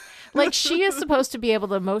 Yeah. Like, she is supposed to be able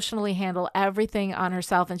to emotionally handle everything on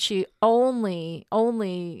herself, and she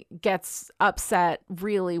only gets upset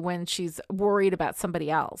really when she's worried about somebody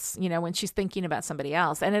else, you know, when she's thinking about somebody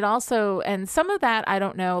else. And it also, and some of that, I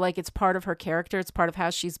don't know, like, it's part of her character. It's part of how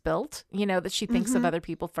she's built, you know, that she thinks of other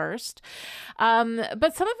people first.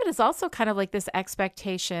 But some of it is also kind of like this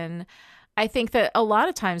expectation, I think, that a lot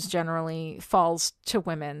of times generally falls to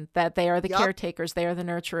women, that they are the caretakers, they are the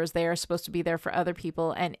nurturers, they are supposed to be there for other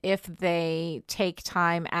people. And if they take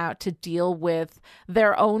time out to deal with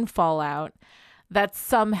their own fallout, that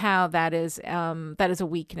somehow that is a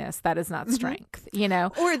weakness, that is not strength, you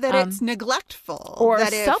know, or that it's neglectful, or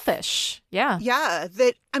that selfish.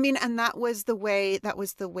 That, I mean, and that was the way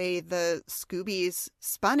the Scoobies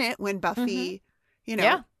spun it when Buffy, you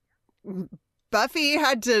know, Buffy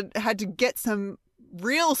had to get some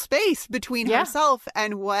real space between herself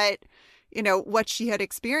and what she had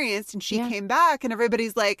experienced, and she came back, and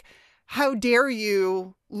everybody's like, "How dare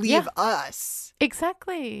you leave us?"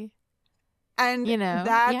 Exactly. And you know,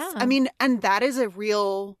 that's I mean, and that is a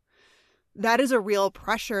real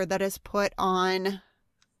pressure that is put on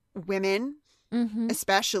women,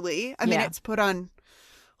 especially. I mean, it's put on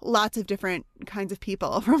lots of different kinds of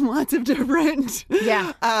people from lots of different,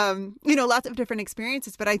 lots of different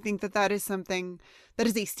experiences. But I think that is something that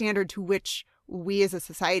is a standard to which we as a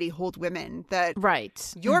society hold women, that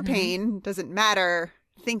your pain doesn't matter.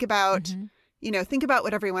 Think about, think about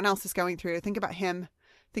what everyone else is going through. Think about him.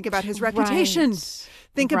 Think about his reputation.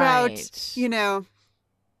 Think about,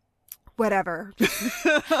 whatever.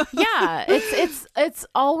 It's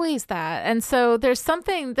always that. And so there's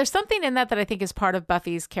something in that I think is part of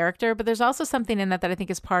Buffy's character, but there's also something in that I think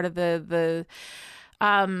is part of the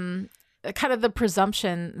kind of the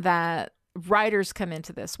presumption that writers come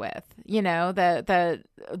into this with, you know, that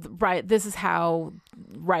this is how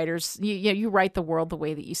writers, you write the world the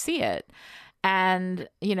way that you see it. And,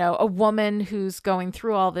 you know, a woman who's going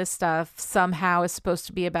through all this stuff somehow is supposed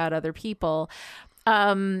to be about other people.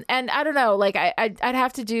 And I don't know, like I'd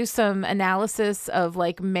have to do some analysis of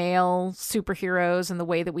like male superheroes and the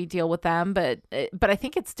way that we deal with them. But I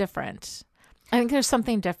think it's different. I think there's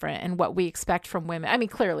something different in what we expect from women. I mean,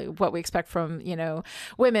 clearly what we expect from, you know,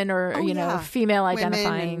 women or, female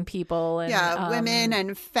identifying people. And, women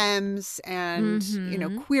and femmes and,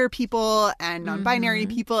 queer people and non-binary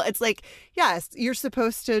people. It's like, yes, you're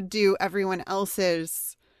supposed to do everyone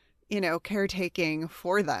else's, caretaking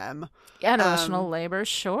for them. Yeah, emotional labor,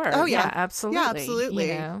 sure. Oh, yeah. Absolutely. Yeah,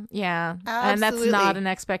 absolutely. Absolutely. And that's Absolutely. not an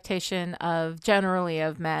expectation generally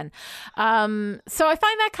of men. So I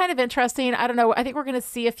find that kind of interesting. I don't know. I think we're going to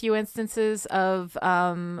see a few instances of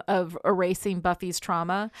erasing Buffy's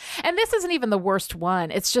trauma. And this isn't even the worst one.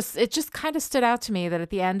 It just kind of stood out to me that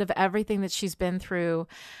at the end of everything that she's been through,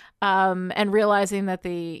 and realizing that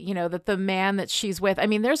the man that she's with, I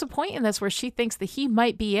mean, there's a point in this where she thinks that he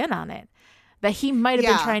might be in on it, that he might have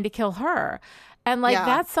been trying to kill her. And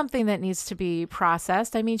that's something that needs to be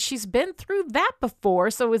processed. I mean, she's been through that before.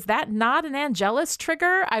 So is that not an Angelus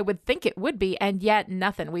trigger? I would think it would be. And yet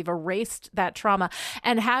nothing. We've erased that trauma.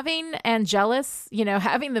 And having Angelus,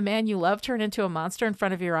 having the man you love turn into a monster in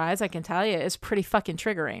front of your eyes, I can tell you, is pretty fucking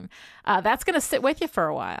triggering. That's going to sit with you for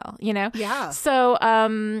a while, Yeah. So,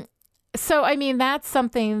 I mean, that's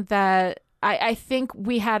something that I think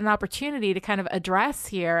we had an opportunity to kind of address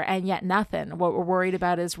here, and yet nothing. What we're worried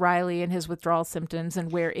about is Riley and his withdrawal symptoms,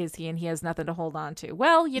 and where is he, and he has nothing to hold on to.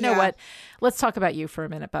 Well, you know what? Let's talk about you for a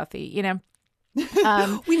minute, Buffy.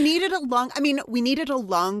 We needed a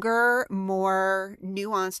longer, more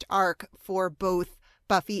nuanced arc for both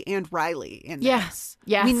Buffy and Riley in this.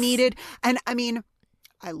 Yes. We needed, and I mean,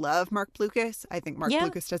 I love Mark Blucas. I think Mark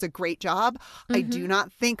Blucas does a great job. I do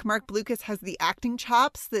not think Mark Blucas has the acting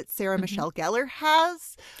chops that Sarah Michelle Gellar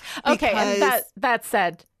has. Okay, and that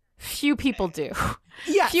said, few people do.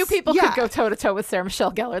 Yes, few people could go toe to toe with Sarah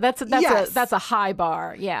Michelle Gellar. That's a high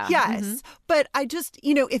bar. Yeah. Yes, but I just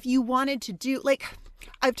if you wanted to do, like,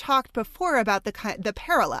 I've talked before about the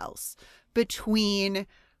parallels between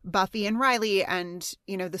Buffy and Riley and,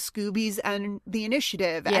 the Scoobies and the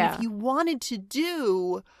Initiative. And if you wanted to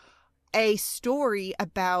do a story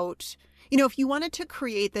about, if you wanted to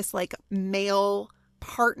create this like male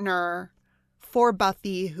partner for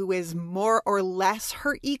Buffy who is more or less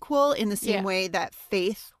her equal in the same way that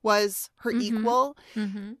Faith was her equal,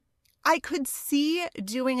 I could see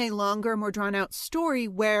doing a longer, more drawn out story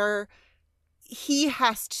where he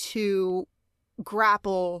has to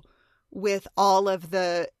grapple with all of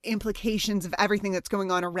the implications of everything that's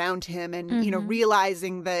going on around him and,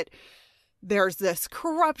 realizing that there's this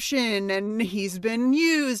corruption and he's been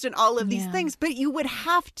used and all of these things. But you would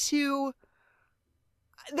have to,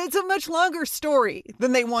 it's a much longer story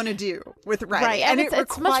than they want to do with Riley. Right. And it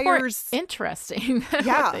it's requires... much more interesting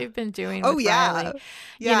Yeah. what they've been doing with Riley.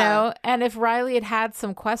 Yeah. You know, and if Riley had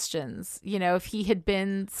some questions, you know, if he had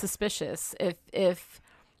been suspicious, if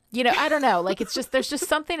you know, I don't know, like it's just, there's just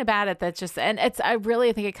something about it that just, and I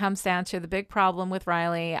really think it comes down to the big problem with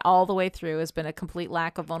Riley all the way through has been a complete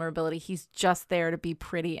lack of vulnerability. He's just there to be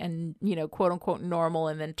pretty and, you know, quote unquote normal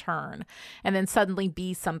and then suddenly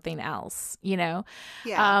be something else, you know?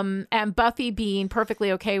 Yeah. And Buffy being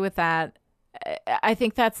perfectly okay with that. I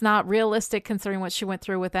think that's not realistic considering what she went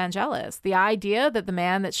through with Angelus. The idea that the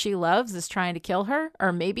man that she loves is trying to kill her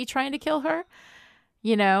or maybe trying to kill her.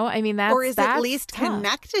 You know, I mean, that's... Or is at least tough.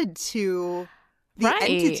 Connected to the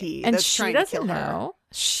entity and that's trying to kill her. Know.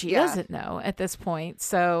 She doesn't know at this point.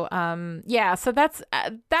 So, so that's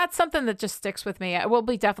something that just sticks with me. We'll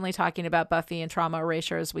be definitely talking about Buffy and trauma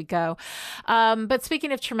erasure as we go. But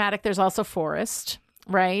speaking of traumatic, there's also Forrest.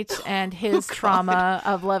 Right. And his trauma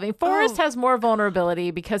of loving. Forrest has more vulnerability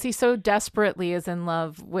because he so desperately is in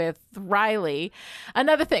love with Riley.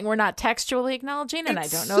 Another thing we're not textually acknowledging, and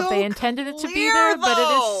It's I don't know if they intended it to be there, but it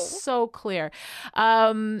is so clear.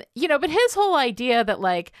 You know, but his whole idea that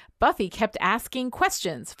like Buffy kept asking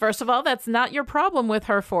questions. First of all, that's not your problem with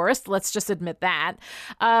her, Forrest. Let's just admit that.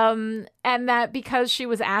 And that because she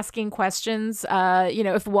was asking questions, you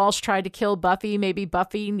know, if Walsh tried to kill Buffy, maybe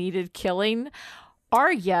Buffy needed killing.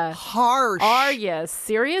 Are ya? Harsh. Are ya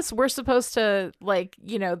serious? We're supposed to, like,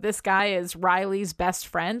 you know, this guy is Riley's best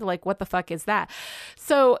friend. Like, what the fuck is that?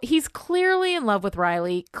 So he's clearly in love with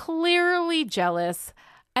Riley, clearly jealous,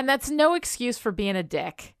 and that's no excuse for being a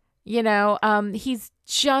dick. You know, he's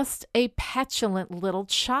just a petulant little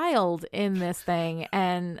child in this thing,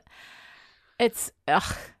 and it's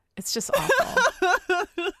just awful.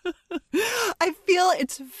 I feel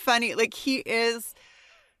it's funny. Like,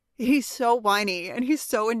 he's so whiny and he's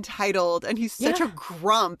so entitled and he's such a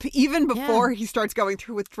grump even before he starts going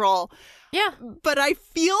through withdrawal. Yeah. But I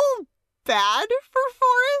feel bad for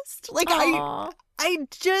Forrest. Like, Aww. I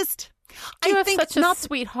have think such a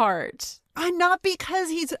sweetheart. Not because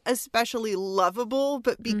he's especially lovable,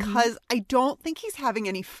 but because I don't think he's having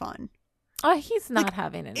any fun. Oh, he's not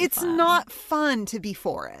having any fun. It's not fun to be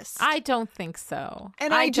Forrest. I don't think so.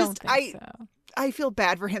 And I feel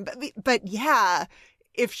bad for him. But yeah,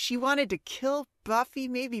 if she wanted to kill Buffy,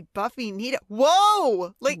 maybe Buffy needed...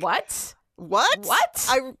 Whoa! Like, what?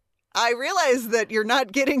 I realize that you're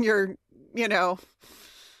not getting your, you know,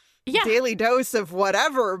 daily dose of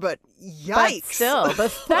whatever, but yikes.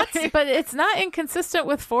 But still, but it's not inconsistent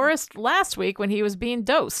with Forrest last week when he was being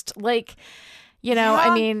dosed. Like, you know,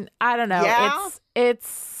 I mean, I don't know. Yeah.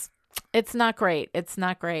 It's not great. It's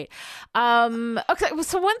not great. Okay,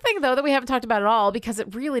 so one thing, though, that we haven't talked about at all, because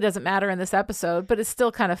it really doesn't matter in this episode, but it's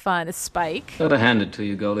still kind of fun, is Spike. Gotta hand it to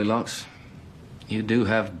you, Goldilocks. You do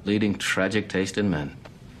have bleeding tragic taste in men.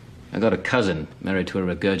 I got a cousin married to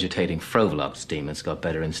a regurgitating Frovelops demon that's got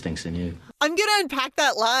better instincts than you. I'm gonna unpack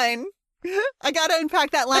that line. I gotta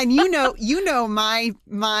unpack that line. You know my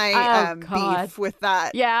beef with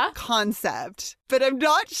that concept, but I'm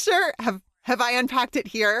not sure. Have I unpacked it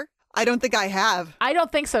here? I don't think I have. I don't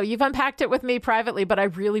think so. You've unpacked it with me privately, but I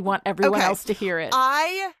really want everyone else to hear it.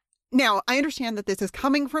 Now, I understand that this is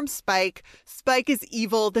coming from Spike. Spike is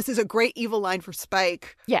evil. This is a great evil line for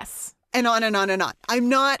Spike. Yes. And on and on and on. I'm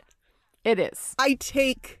not... It is. I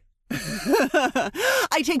take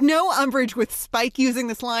no umbrage with Spike using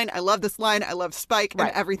this line. I love this line. I love Spike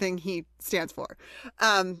and everything he stands for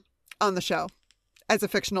on the show as a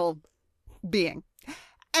fictional being.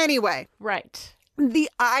 Anyway. Right. The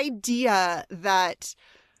idea that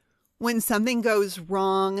when something goes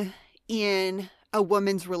wrong in a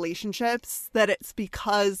woman's relationships, that it's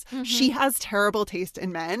because she has terrible taste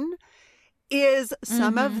in men is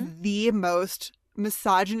some of the most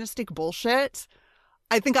misogynistic bullshit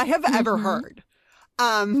I think I have ever heard.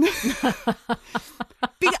 I'm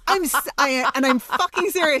fucking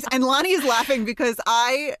serious. And Lonnie is laughing because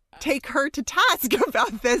I take her to task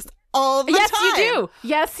about this all the time.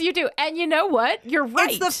 Yes, you do. And you know what? You're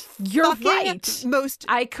right. You're right.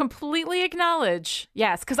 I completely acknowledge.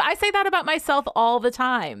 Yes, because I say that about myself all the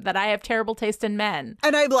time, that I have terrible taste in men.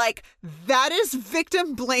 And I'm like, that is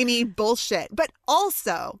victim blamey bullshit. But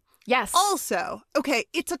also, okay,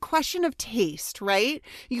 it's a question of taste, right?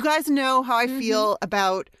 You guys know how I feel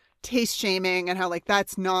about taste shaming and how, like,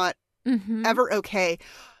 that's not ever okay.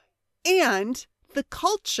 And the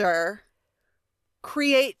culture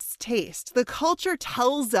creates taste. The culture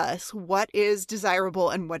tells us what is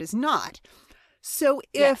desirable and what is not. So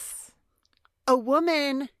if a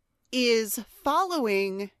woman is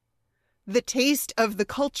following the taste of the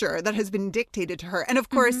culture that has been dictated to her. And of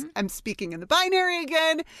course, I'm speaking in the binary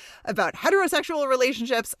again about heterosexual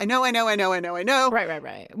relationships. I know.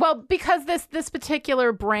 Right. Well, because this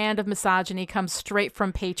particular brand of misogyny comes straight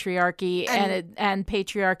from patriarchy, and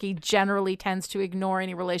patriarchy generally tends to ignore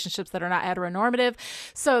any relationships that are not heteronormative.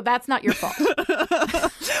 So that's not your fault.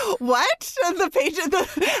 What?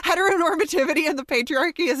 The heteronormativity and the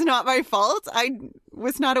patriarchy is not my fault? I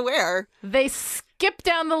was not aware. They skip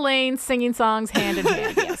down the lane singing songs hand in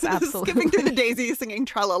hand. Yes, absolutely. Skipping through the daisies singing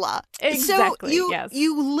tra-la-la. Exactly, so yes.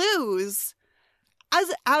 You lose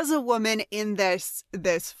as a woman in this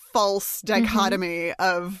false dichotomy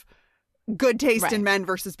of good taste in men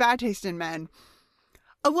versus bad taste in men.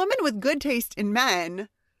 A woman with good taste in men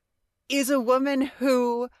is a woman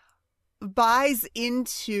who buys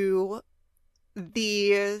into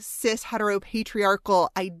the cis heteropatriarchal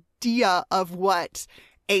idea of what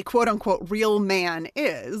a quote unquote real man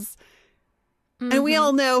is. And we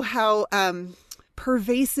all know how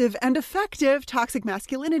pervasive and effective toxic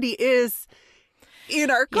masculinity is in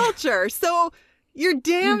our culture. So you're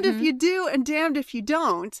damned if you do and damned if you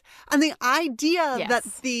don't. And the idea that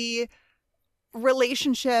the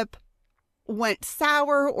relationship went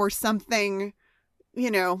sour or something,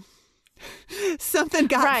 something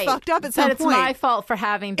got fucked up at some point. It's my fault for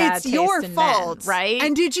having bad taste in men. It's your fault, right?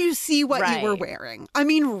 And did you see what you were wearing? I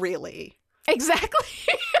mean, really? Exactly.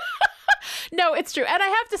 No, it's true. And I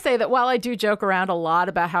have to say that while I do joke around a lot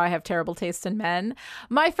about how I have terrible taste in men,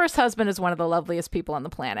 my first husband is one of the loveliest people on the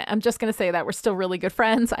planet. I'm just going to say that we're still really good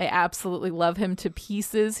friends. I absolutely love him to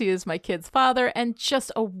pieces. He is my kid's father and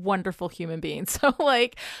just a wonderful human being. So,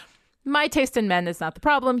 my taste in men is not the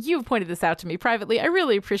problem. You've pointed this out to me privately. I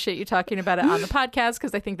really appreciate you talking about it on the podcast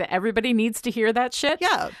because I think that everybody needs to hear that shit.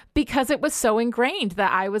 Yeah. Because it was so ingrained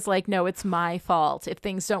that I was like, no, it's my fault. If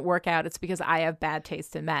things don't work out, it's because I have bad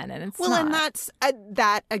taste in men. And it's not. And that's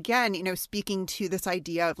that, again, speaking to this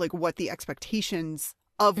idea of what the expectations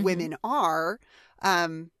of women are,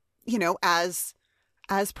 as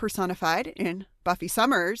personified in Buffy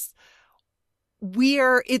Summers.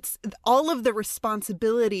 It's all of the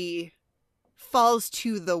responsibility falls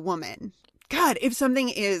to the woman. God, if something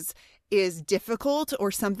is difficult or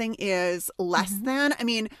something is less than, I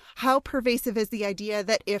mean, how pervasive is the idea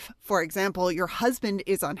that if, for example, your husband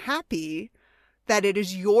is unhappy, that it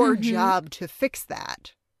is your job to fix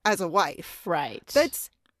that as a wife. Right. That's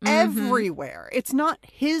everywhere. It's not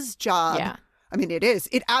his job. Yeah. I mean, it is.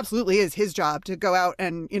 It absolutely is his job to go out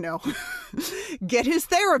and, get his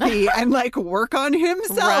therapy and work on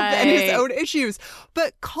himself and his own issues.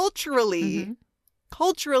 But culturally,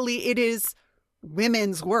 it is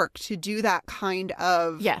women's work to do that kind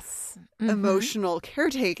of emotional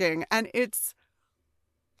caretaking. And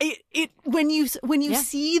when you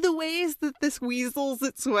see the ways that this weasels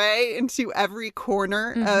its way into every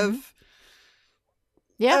corner of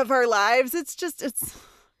our lives,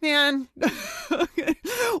 man,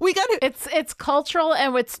 we got it. It's cultural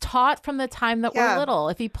and it's taught from the time that we're little.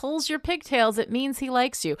 If he pulls your pigtails, it means he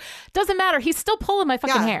likes you. Doesn't matter. He's still pulling my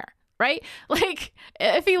fucking hair, right?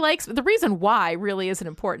 If he likes, the reason why really isn't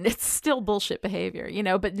important. It's still bullshit behavior,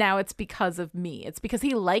 But now it's because of me. It's because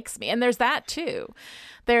he likes me, and there's that too.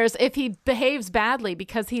 There's if he behaves badly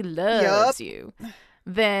because he loves you,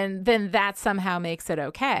 then that somehow makes it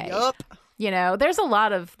okay. Yup. There's a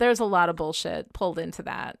lot of bullshit pulled into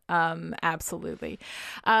that. Absolutely.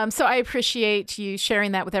 So I appreciate you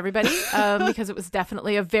sharing that with everybody because it was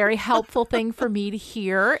definitely a very helpful thing for me to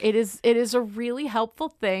hear. It is a really helpful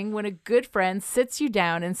thing when a good friend sits you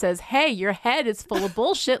down and says, "Hey, your head is full of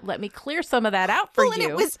bullshit. Let me clear some of that out for you." And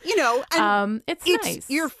it was, and it's nice.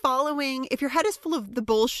 You're following, if your head is full of the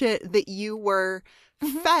bullshit that you were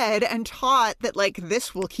fed and taught that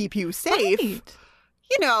this will keep you safe. Right.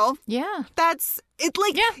 That's it.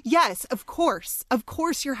 Yes, of course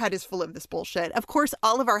your head is full of this bullshit. Of course,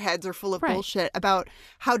 all of our heads are full of bullshit about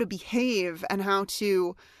how to behave and how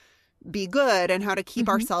to be good and how to keep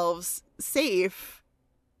ourselves safe.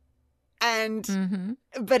 And,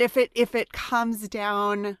 but if it comes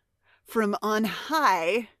down from on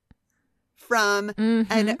high, from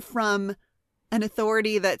an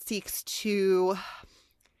authority that seeks to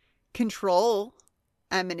control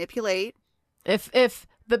and manipulate. If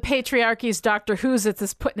the patriarchy's Dr. Who's-It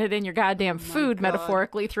is putting it in your goddamn food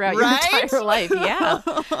metaphorically throughout your entire life.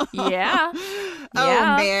 Yeah.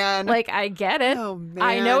 Yeah. Oh, man. Like, I get it. Oh, man.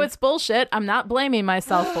 I know it's bullshit. I'm not blaming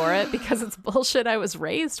myself for it because it's bullshit I was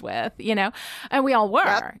raised with, you know, and we all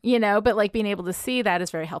were, you know, but like being able to see that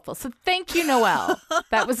is very helpful. So thank you, Noelle.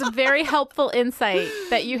 That was a very helpful insight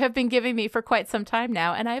that you have been giving me for quite some time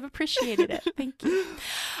now, and I've appreciated it. Thank you.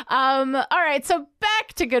 All right. So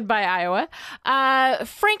back to Goodbye, Iowa.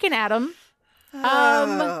 Frank and Adam.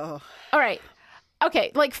 All right.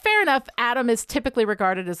 Okay, like, fair enough, Adam is typically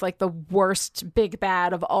regarded as, like, the worst big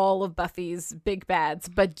bad of all of Buffy's big bads,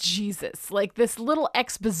 but Jesus, like, this little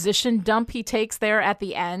exposition dump he takes there at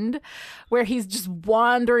the end, where he's just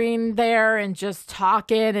wandering there and just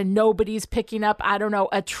talking, and nobody's picking up, I don't know,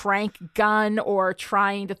 a trank gun or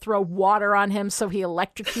trying to throw water on him so he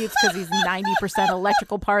electrocutes because he's 90%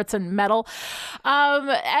 electrical parts and metal.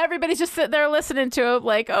 Everybody's just sitting there listening to him,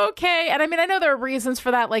 like, okay. And I mean, I know there are reasons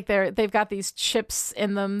for that, like, they've got these chips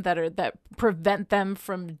in them that prevent them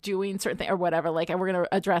from doing certain things or whatever, like, and we're going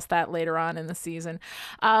to address that later on in the season,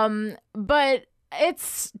 but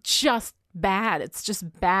it's just bad. It's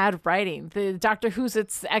just bad writing. The Dr. Who's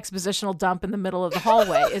It's expositional dump in the middle of the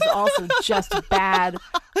hallway is also just bad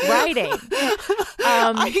writing.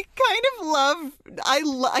 I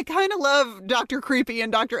kind of love Dr. Creepy and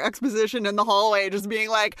Dr. Exposition in the hallway just being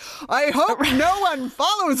like, I hope no one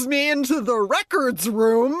follows me into the records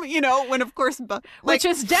room, you know, when of course, which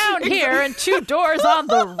is down here and 2 doors on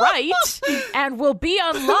the right and will be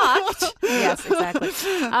unlocked. Yes, exactly.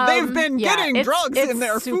 They've been getting drugs in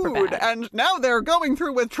their food bad. and now they're going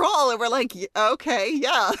through withdrawal, and we're like, okay,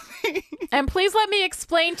 yeah. And please let me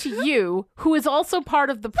explain to you, who is also part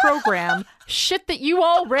of the program, shit that you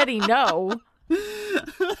already know.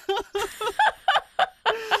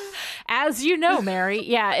 As you know, Mary.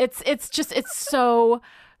 Yeah, it's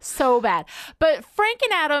so bad. But Frank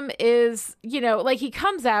and Adam is, you know, like, he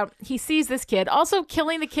comes out, he sees this kid, also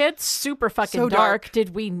killing the kid, super fucking so dark.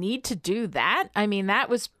 Did we need to do that? I mean, that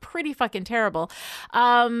was pretty fucking terrible.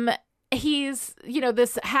 He's, you know,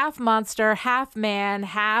 this half monster, half man,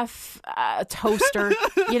 half toaster,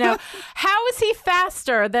 you know. How is he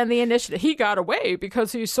faster than the Initiative? He got away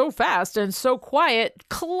because he's so fast and so quiet,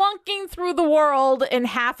 clunking through the world in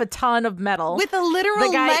half a ton of metal. With a literal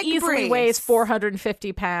The guy leg easily brace. weighs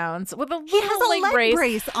 450 pounds. With a He has little a leg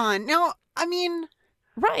brace on. Now, I mean...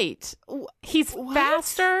 Right. He's what?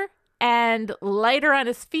 faster and lighter on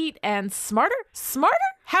his feet and smarter? Smarter?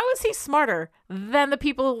 How is he smarter than the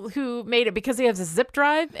people who made it? Because he has a zip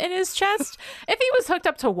drive in his chest? If he was hooked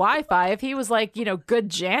up to Wi-Fi, if he was like, you know, good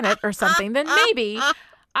Janet or something, then maybe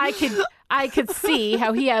I could see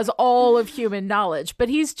how he has all of human knowledge. But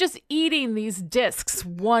he's just eating these discs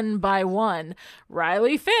one by one.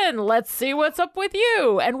 Riley Finn, let's see what's up with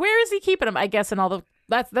you. And where is he keeping them? I guess in all the...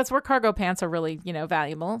 That's where cargo pants are really, you know,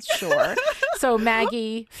 valuable. Sure. So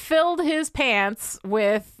Maggie filled his pants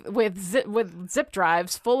with zip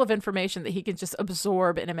drives full of information that he can just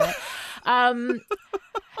absorb in a minute. And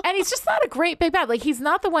he's just not a great big bad. Like, he's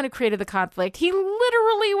not the one who created the conflict. He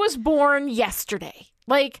literally was born yesterday.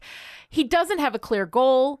 Like, he doesn't have a clear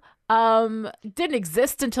goal. Didn't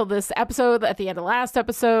exist until this episode, at the end of last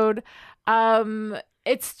episode.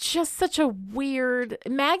 It's just such a weird...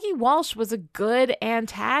 Maggie Walsh was a good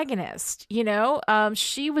antagonist, you know?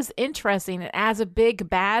 She was interesting as a big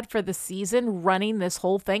bad for the season, running this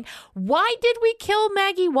whole thing. Why did we kill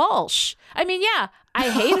Maggie Walsh? I mean, yeah, I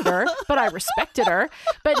hated her, but I respected her.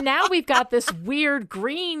 But now we've got this weird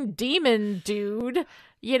green demon dude,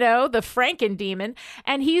 you know, the Franken demon,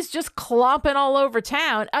 and he's just clomping all over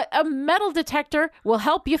town. A metal detector will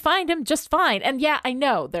help you find him just fine. And yeah, I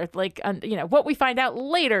know they're like, you know, what we find out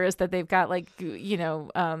later is that they've got, like, you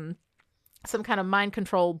know, some kind of mind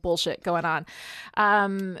control bullshit going on,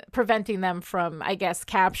 preventing them from, I guess,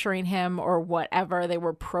 capturing him or whatever they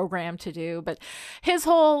were programmed to do. But his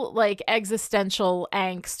whole, like, existential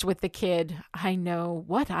angst with the kid, I know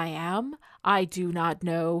what I am. I do not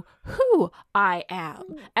know who I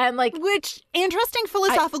am. And, like, which interesting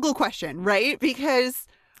philosophical question, right? Because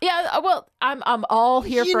yeah, well, I'm all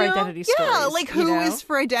here for identity stories. Yeah, like, who you know? is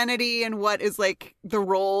for identity and what is, like, the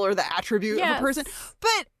role or the attribute of a person.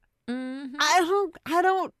 But I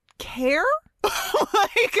don't care.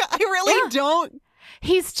 Like, I really don't.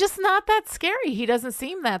 He's just not that scary. He doesn't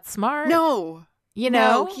seem that smart. No. You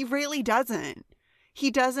know? No, he really doesn't. He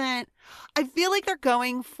doesn't. I feel like they're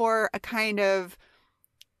going for a kind of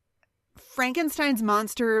Frankenstein's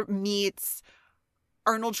monster meets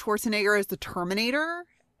Arnold Schwarzenegger as the Terminator.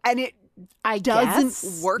 And it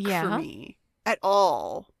doesn't work for me at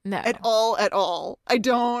all. No. At all. I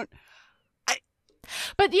don't.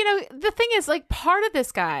 But, you know, the thing is, like, part of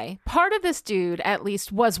this dude, at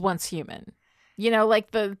least, was once human.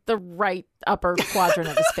 Like the right upper quadrant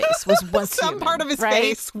of his face was once some human, part of his right?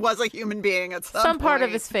 face was a human being at some point. Part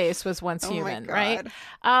of his face was once Oh human, my right?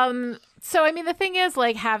 God. So I mean, the thing is,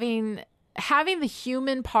 like, having the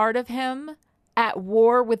human part of him at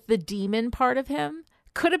war with the demon part of him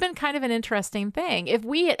could have been kind of an interesting thing. If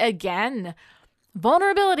we, again,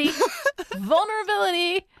 vulnerability,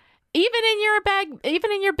 even in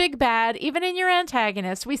your big bad, even in your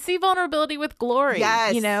antagonist, we see vulnerability with Glory,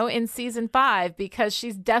 Yes. in season 5, because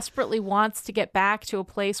she desperately wants to get back to a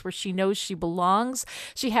place where she knows she belongs.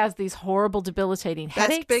 She has these horrible, debilitating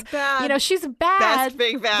headaches. Best big bad. She's bad. Best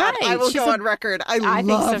big bad. Right. I will She's go on record. I think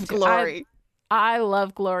so, love too. Glory. I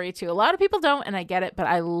love Glory too. A lot of people don't, and I get it, but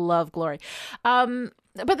I love Glory.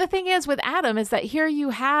 But the thing is with Adam is that here you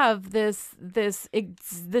have this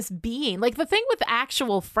being. Like, the thing with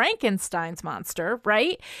actual Frankenstein's monster,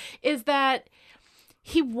 right, is that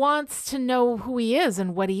he wants to know who he is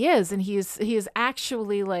and what he is, and he is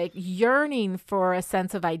actually like yearning for a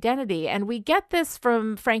sense of identity. And we get this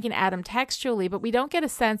from Frank and Adam textually, but we don't get a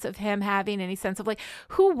sense of him having any sense of, like,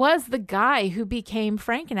 who was the guy who became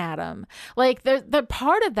Frank and Adam. Like, the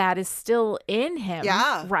part of that is still in him,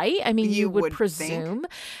 Yeah. right? I mean, you would would presume.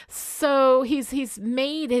 So he's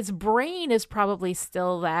made, his brain is probably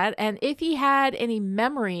still that. And if he had any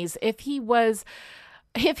memories, if he was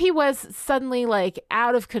suddenly, like,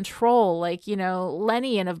 out of control, like,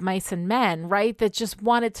 Lenny and Of Mice and Men, right? That just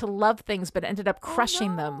wanted to love things but ended up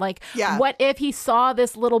crushing them. Like, Yeah. what if he saw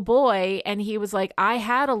this little boy and he was like, I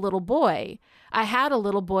had a little boy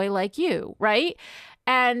like you, right?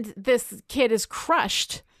 And this kid is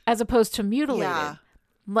crushed as opposed to mutilated. Yeah.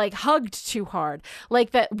 Like, hugged too hard.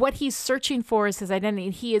 Like, that what he's searching for is his identity,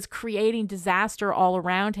 and he is creating disaster all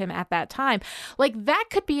around him at that time. Like, that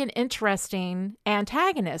could be an interesting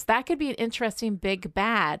antagonist. That could be an interesting big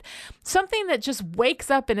bad. Something that just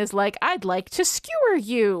wakes up and is like, I'd like to skewer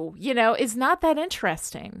you, is not that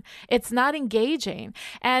interesting. It's not engaging.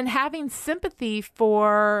 And having sympathy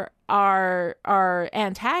for our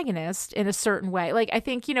antagonist in a certain way. Like, I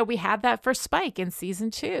think, we had that for Spike in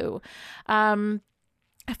season 2.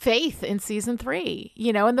 Faith in season 3,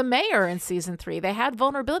 and the mayor in season 3, they had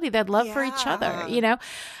vulnerability, they had love for each other,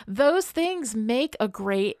 those things make a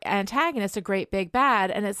great antagonist, a great big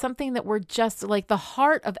bad. And it's something that we're just like, the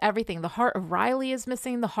heart of everything, the heart of Riley is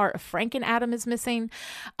missing, the heart of Frank and Adam is missing.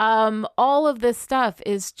 All of this stuff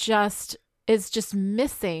is just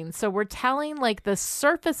missing. So we're telling, like, the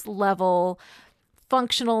surface level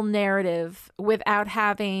functional narrative without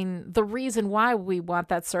having the reason why we want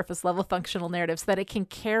that surface level functional narrative, so that it can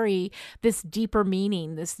carry this deeper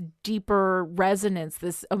meaning, this deeper resonance,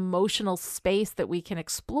 this emotional space that we can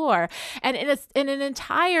explore. And in an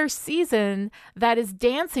entire season that is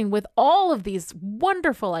dancing with all of these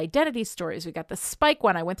wonderful identity stories. We got the Spike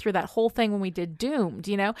one. I went through that whole thing when we did Doomed,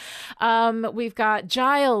 we've got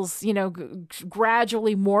Giles,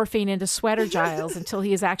 gradually morphing into Sweater Giles until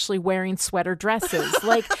he is actually wearing sweater dresses.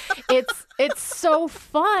 Like, it's so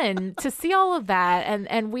fun to see all of that,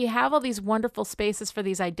 and we have all these wonderful spaces for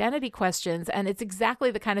these identity questions, and it's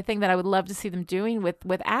exactly the kind of thing that I would love to see them doing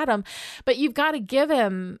with Adam. But you've got to give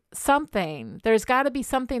him something. There's got to be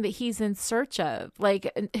something that he's in search of,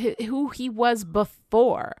 like who he was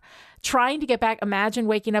before. Trying to get back, imagine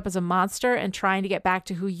waking up as a monster and trying to get back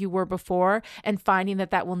to who you were before and finding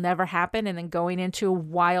that will never happen, and then going into a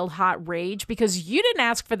wild, hot rage because you didn't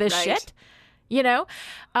ask for this shit.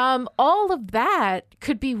 All of that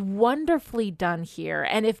could be wonderfully done here.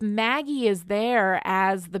 And if Maggie is there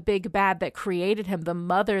as the big bad that created him, the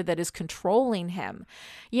mother that is controlling him,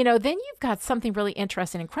 then you've got something really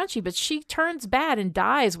interesting and crunchy. But she turns bad and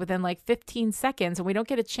dies within like 15 seconds, and we don't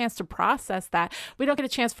get a chance to process that. We don't get a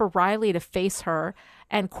chance for Riley to face her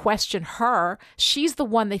and question her. She's the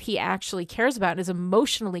one that he actually cares about and is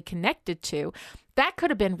emotionally connected to. That could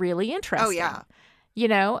have been really interesting. Oh, yeah.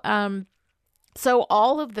 So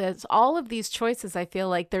all of these choices, I feel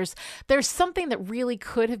like there's something that really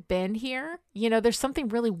could have been here. There's something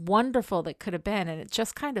really wonderful that could have been, and it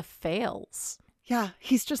just kind of fails. Yeah,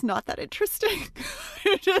 he's just not that interesting.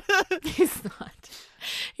 He's not.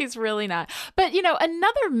 He's really not. But,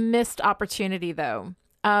 another missed opportunity, though,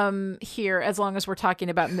 here, as long as we're talking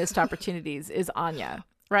about missed opportunities, is Anya,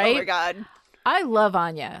 right? Oh, my God. I love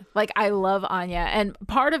Anya. Like, I love Anya. And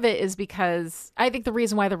part of it is because I think the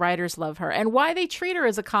reason why the writers love her and why they treat her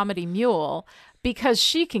as a comedy mule, because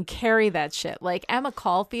she can carry that shit. Like, Emma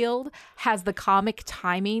Caulfield has the comic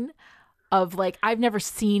timing of like, I've never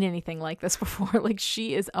seen anything like this before. Like,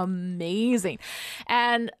 she is amazing.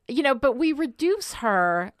 And, you know, but we reduce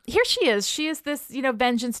her. Here she is. She is this, you know,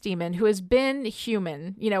 vengeance demon who has been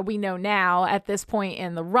human. You know, we know now at this point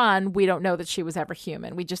in the run, we don't know that she was ever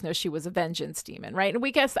human. We just know she was a vengeance demon, right? And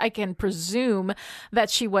we guess I can presume that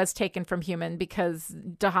she was taken from human because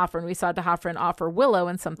we saw D'Hoffryn offer Willow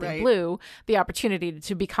and Something Blue the opportunity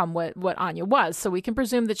to become what Anya was. So we can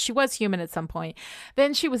presume that she was human at some point.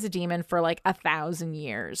 Then she was a demon for like 1,000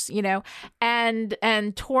 years, you know, and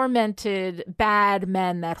tormented bad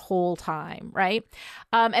men that whole time, right?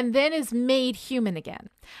 And then is made human again.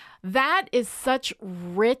 That is such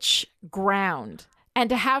rich ground. And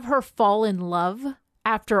to have her fall in love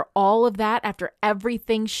after all of that, after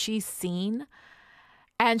everything she's seen,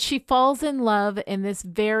 and she falls in love in this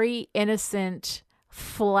very innocent,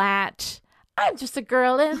 flat, I'm just a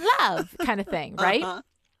girl in love kind of thing, right?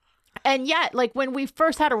 And yet, like when we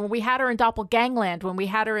first had her, when we had her in Doppelgangland, when we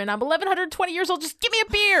had her in I'm 1120 years old, just give me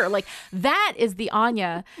a beer. Like that is the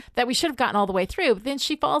Anya that we should have gotten all the way through. But then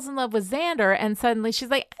she falls in love with Xander and suddenly she's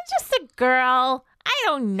like, I'm just a girl. I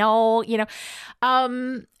don't know, you know.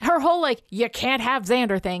 Her whole like, you can't have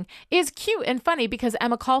Xander thing is cute and funny because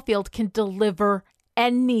Emma Caulfield can deliver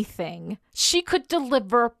anything. She could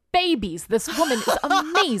deliver babies. This woman is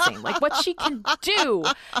amazing. Like what she can do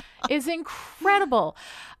is incredible.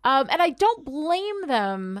 And I don't blame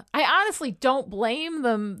them. I honestly don't blame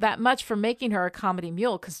them that much for making her a comedy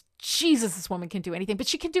mule because Jesus, this woman can do anything, but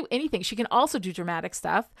she can do anything. She can also do dramatic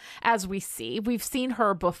stuff, as we see. We've seen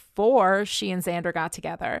her before she and Xander got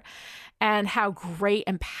together and how great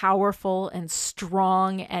and powerful and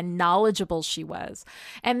strong and knowledgeable she was.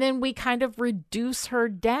 And then we kind of reduce her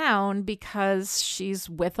down because she's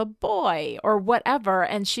with a boy or whatever,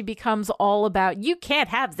 and she becomes all about, you can't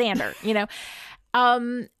have Xander, you know?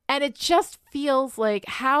 And it just feels like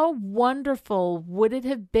how wonderful would it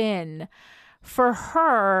have been for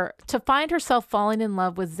her to find herself falling in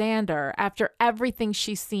love with Xander after everything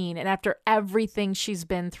she's seen and after everything she's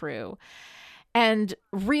been through, and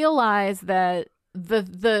realize that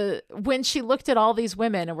when she looked at all these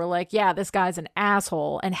women and were like, yeah, this guy's an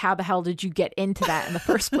asshole, and how the hell did you get into that in the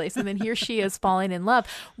first place? And then here she is falling in love.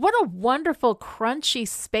 What a wonderful crunchy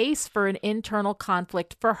space for an internal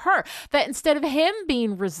conflict for her, that instead of him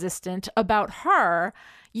being resistant about her,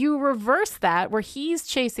 you reverse that where he's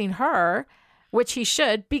chasing her, which he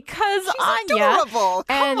should, because she's Anya, adorable.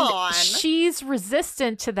 Come on. she's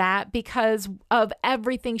resistant to that because of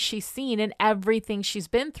everything she's seen and everything she's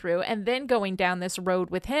been through, and then going down this road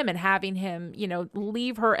with him and having him, you know,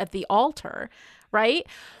 leave her at the altar, right?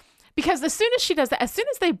 Because as soon as she does that, as soon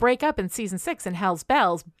as they break up in season 6 in Hell's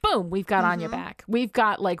Bells, boom, we've got Anya back. We've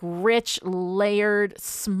got like rich, layered,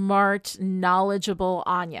 smart, knowledgeable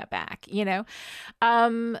Anya back, you know?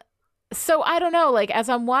 So I don't know, like as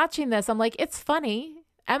I'm watching this, I'm like, it's funny.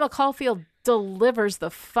 Emma Caulfield delivers the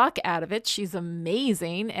fuck out of it. She's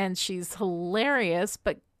amazing and she's hilarious,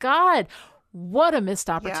 but God, what a missed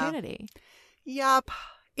opportunity. Yep.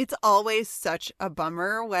 It's always such a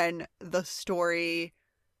bummer when the story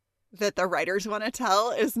that the writers want to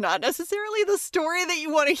tell is not necessarily the story that you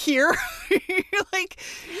want to hear. Like,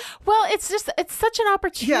 well, it's such an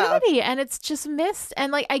opportunity and it's just missed.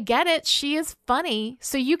 And like, I get it. She is funny.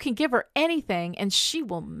 So you can give her anything and she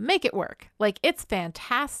will make it work. Like, it's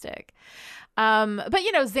fantastic. But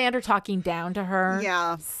you know, Xander talking down to her,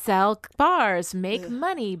 sell bars, make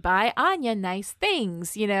money, buy Anya nice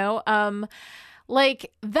things, you know,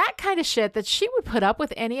 like that kind of shit that she would put up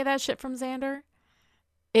with any of that shit from Xander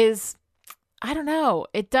is, I don't know.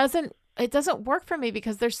 It doesn't work for me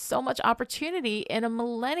because there's so much opportunity in a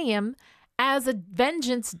millennium as a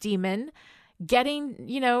vengeance demon getting,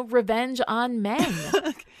 you know, revenge on men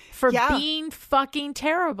for being fucking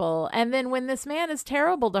terrible. And then when this man is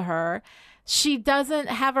terrible to her, she doesn't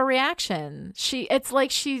have a reaction. It's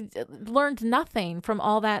like she learned nothing from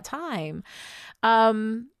all that time.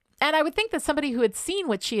 And I would think that somebody who had seen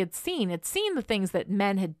what she had seen the things that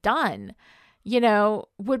men had done, you know,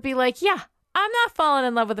 would be like, yeah, I'm not falling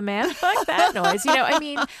in love with a man. Fuck that noise. You know, I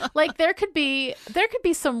mean, like there could be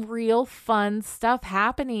some real fun stuff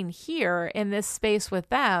happening here in this space with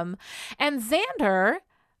them. And Xander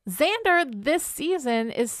this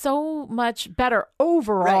season is so much better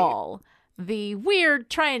overall. Right. The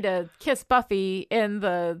weird trying to kiss Buffy in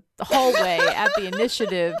the hallway at the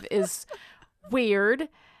Initiative is weird.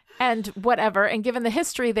 And whatever. And given the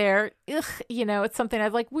history there, you know, it's something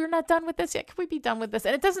I'd like, we're not done with this yet. Can we be done with this?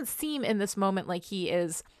 And it doesn't seem in this moment like he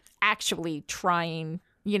is actually trying,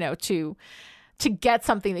 you know, to to get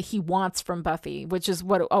something that he wants from Buffy, which is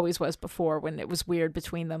what it always was before when it was weird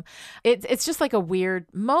between them. It's just like a weird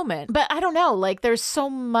moment. But I don't know, like there's so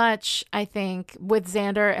much, I think, with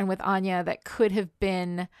Xander and with Anya that could have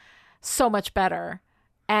been so much better,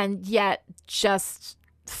 and yet just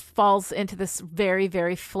falls into this very,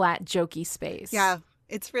 very flat, jokey space. Yeah,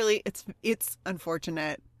 it's really, it's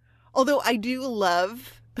unfortunate. Although I do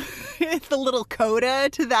love the little coda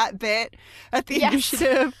to that bit at the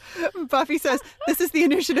initiative. Buffy says, "This is the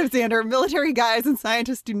initiative, Xander. Military guys and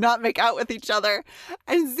scientists do not make out with each other."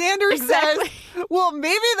 And Xander says, "Well,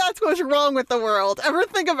 maybe that's what's wrong with the world. Ever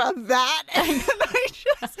think about that?" And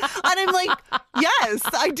I'm like, yes,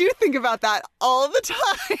 I do think about that all the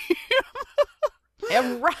time.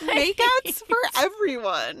 Right. Makeouts for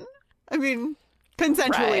everyone. I mean,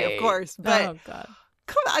 consensually, of course. But oh God.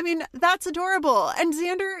 I mean, that's adorable. And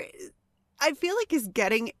Xander, I feel like, is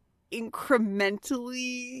getting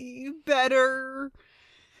incrementally better.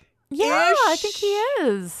 Yeah, I think he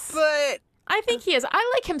is. But I think he is.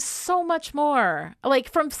 I like him so much more.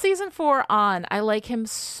 Like from season 4 on, I like him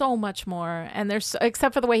so much more. And there's,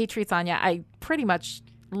 except for the way he treats Anya, I pretty much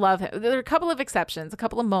love him. There are a couple of exceptions, a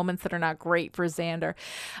couple of moments that are not great for Xander.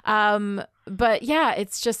 But yeah,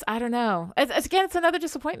 it's just, I don't know. Again, it's another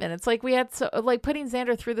disappointment. It's like we had like putting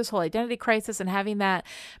Xander through this whole identity crisis and having that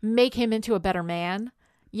make him into a better man.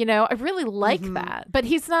 You know, I really like that. But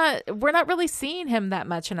we're not really seeing him that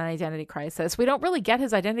much in an identity crisis. We don't really get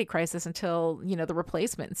his identity crisis until, you know, the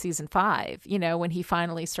replacement in season 5, you know, when he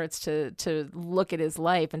finally starts to look at his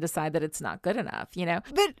life and decide that it's not good enough, you know?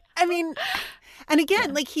 But I mean, and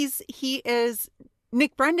again, like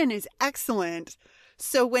Nick Brendan is excellent.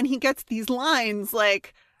 So when he gets these lines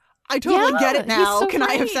like, "I totally get it now. Can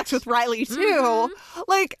I have sex with Riley too?"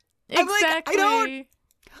 Like, I'm like,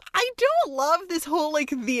 I don't love this whole like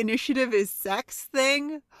the initiative is sex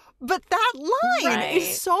thing, but that line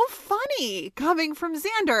is so funny coming from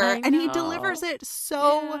Xander, and he delivers it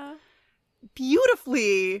so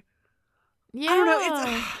beautifully. Yeah. I don't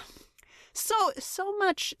know. It's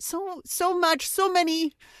so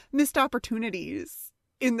many missed opportunities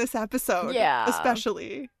in this episode. Yeah,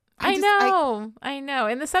 especially. I know.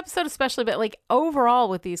 In this episode especially, but like overall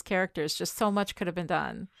with these characters, just so much could have been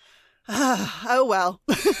done. Oh, well.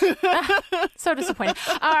 So disappointing.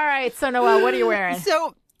 All right. So, Noelle, what are you wearing?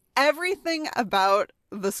 So, everything about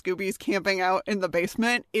the Scoobies camping out in the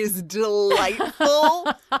basement is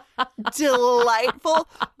delightful. Delightful.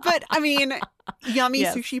 But, I mean, yummy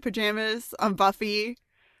sushi pajamas on Buffy.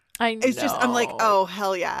 I know. It's just, I'm like, oh,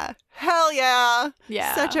 hell yeah. Hell yeah.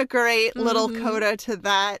 Yeah. Such a great little coda to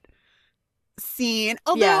that scene.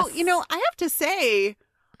 Although, you know, I have to say,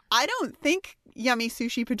 I don't think yummy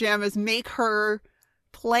sushi pajamas make her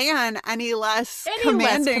plan any less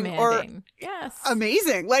commanding or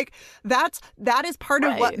amazing. Like that is part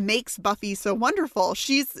of what makes Buffy so wonderful.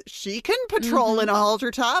 She can patrol in a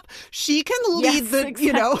halter top. She can lead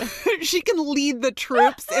you know, she can lead the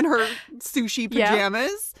troops in her sushi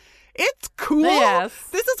pajamas. It's cool.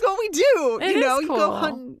 This is what we do. You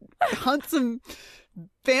go hunt some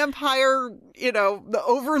vampire, you know, the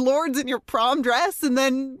overlords in your prom dress, and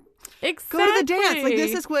then go to the dance. Like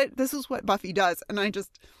this is what Buffy does, and I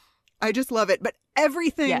just love it. But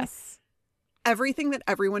everything that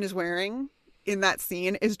everyone is wearing in that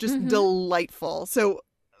scene is just delightful. So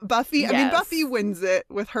Buffy, I mean, Buffy wins it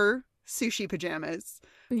with her sushi pajamas,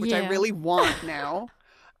 which I really want now.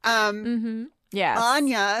 Yes.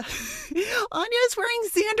 Anya is wearing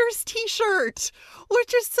Xander's t-shirt,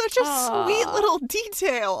 which is such a sweet little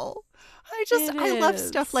detail. I love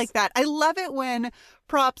stuff like that. I love it when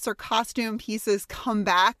props or costume pieces come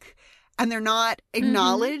back and they're not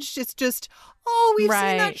acknowledged. It's just, we've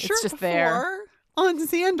seen that shirt before there on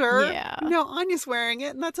Xander. Yeah. No, Anya's wearing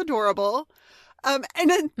it, and that's adorable. And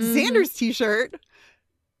then Xander's t-shirt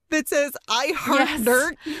that says, "I heart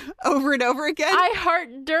dirt" over and over again. I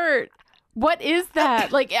heart dirt. What is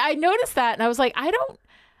that? Like, I noticed that and I was like, I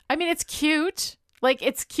mean, it's cute. Like,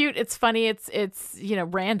 it's cute. It's funny. It's you know,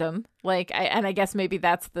 random. Like, I guess maybe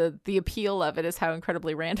that's the appeal of it, is how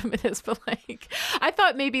incredibly random it is. But like, I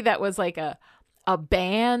thought maybe that was like a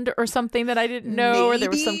band or something that I didn't know, or there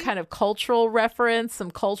was some kind of cultural reference,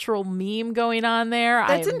 some cultural meme going on there.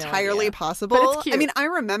 That's entirely possible. But it's cute. I mean, I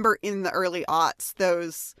remember in the early aughts,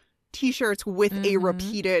 those t-shirts with a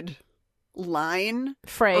repeated line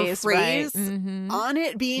phrase on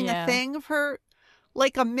it being a thing for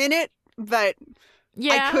like a minute, but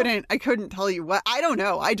I couldn't tell you what. I don't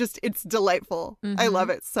know. It's delightful. I love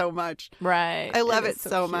it so much. Right. I love it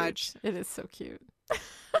so much. It is so cute.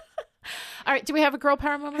 All right, do we have a girl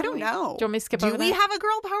power moment? I don't know. Do you want me to skip over Do we that? have a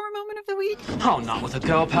girl power moment of the week? Oh, not with a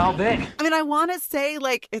girl pal bit. I mean, I want to say,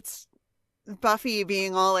 like, it's Buffy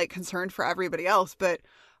being all, like, concerned for everybody else, but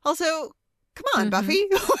also, come on, Buffy.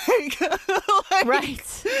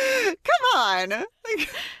 Right. Come on. Like,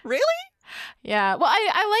 really? Yeah. Well,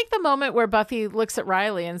 I like the moment where Buffy looks at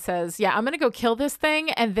Riley and says, yeah, I'm going to go kill this thing,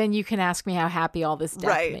 and then you can ask me how happy all this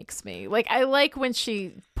death makes me. Like, I like when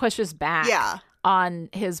she pushes back on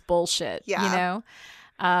his bullshit, you know?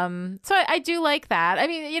 So I do like that. I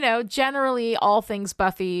mean, you know, generally all things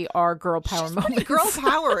Buffy are girl power moments. Pretty girl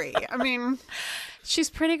powery. I mean, she's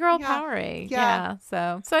pretty girl powery. Yeah.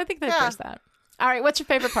 So I think there's that. All right. What's your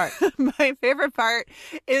favorite part? My favorite part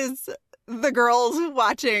is the girls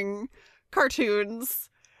watching cartoons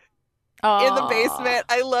in the basement.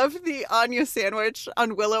 I love the Anya sandwich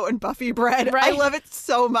on Willow and Buffy bread. Right. I love it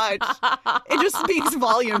so much. It just speaks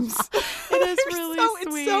volumes. It is really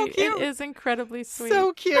sweet. It's so cute. It is incredibly sweet.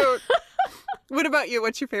 So cute. What about you?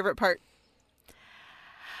 What's your favorite part?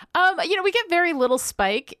 You know, we get very little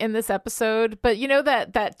Spike in this episode, but you know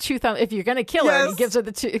that two thumb. If you're gonna kill her, he gives her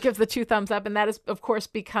the two thumbs up, and that has, of course,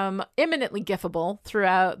 become imminently gifable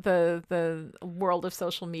throughout the world of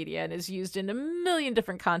social media and is used in a million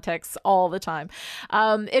different contexts all the time.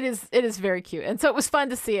 It is very cute, and so it was fun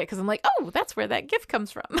to see it because I'm like, oh, that's where that gif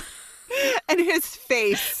comes from. And his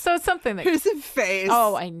face. So it's something that his face.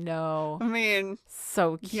 Oh, I know. I mean,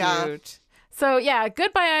 so cute. Yeah. So, yeah,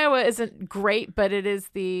 Goodbye Iowa isn't great, but it is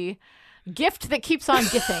the gift that keeps on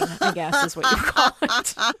gifting, I guess, is what you call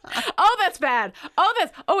it. Oh, that's bad.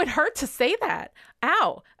 Oh, it hurt to say that.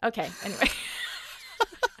 Ow. Okay, anyway.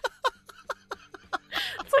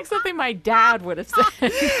 It's like something my dad would have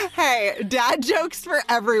said. Hey, dad jokes for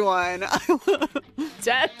everyone.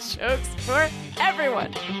 Dad jokes for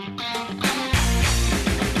everyone.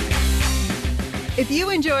 If you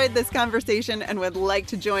enjoyed this conversation and would like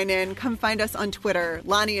to join in, come find us on Twitter.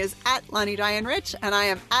 Lonnie is at Lonnie Diane Rich, and I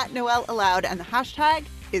am at Noelle Aloud, and the hashtag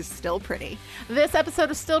is Still Pretty. This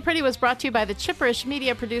episode of Still Pretty was brought to you by the Chipperish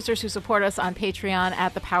media producers who support us on Patreon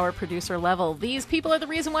at the power producer level. These people are the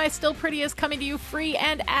reason why Still Pretty is coming to you free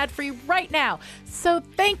and ad-free right now. So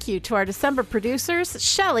thank you to our December producers,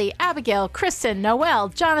 Shelley, Abigail, Kristen, Noelle,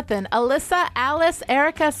 Jonathan, Alyssa, Alice,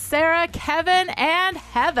 Erica, Sarah, Kevin, and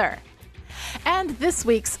Heather. And this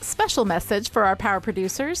week's special message for our power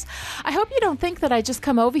producers. I hope you don't think that I just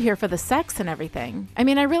come over here for the sex and everything. I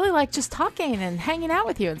mean, I really like just talking and hanging out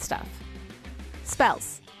with you and stuff.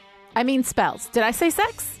 Spells. Did I say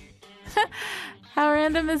sex? How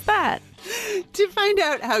random is that? To find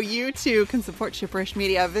out how you too can support Chipperish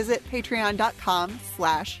Media, visit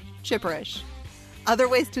patreon.com/chipperish. Other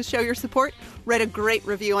ways to show your support: write a great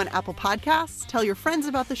review on Apple Podcasts, tell your friends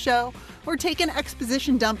about the show, or take an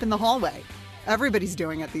exposition dump in the hallway. Everybody's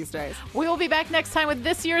doing it these days. We will be back next time with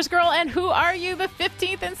This Year's Girl and Who Are You, the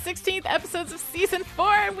 15th and 16th episodes of Season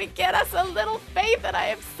 4, and we get us a little faith, and I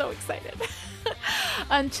am so excited.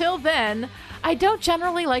 Until then, I don't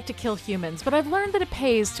generally like to kill humans, but I've learned that it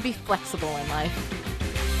pays to be flexible in life.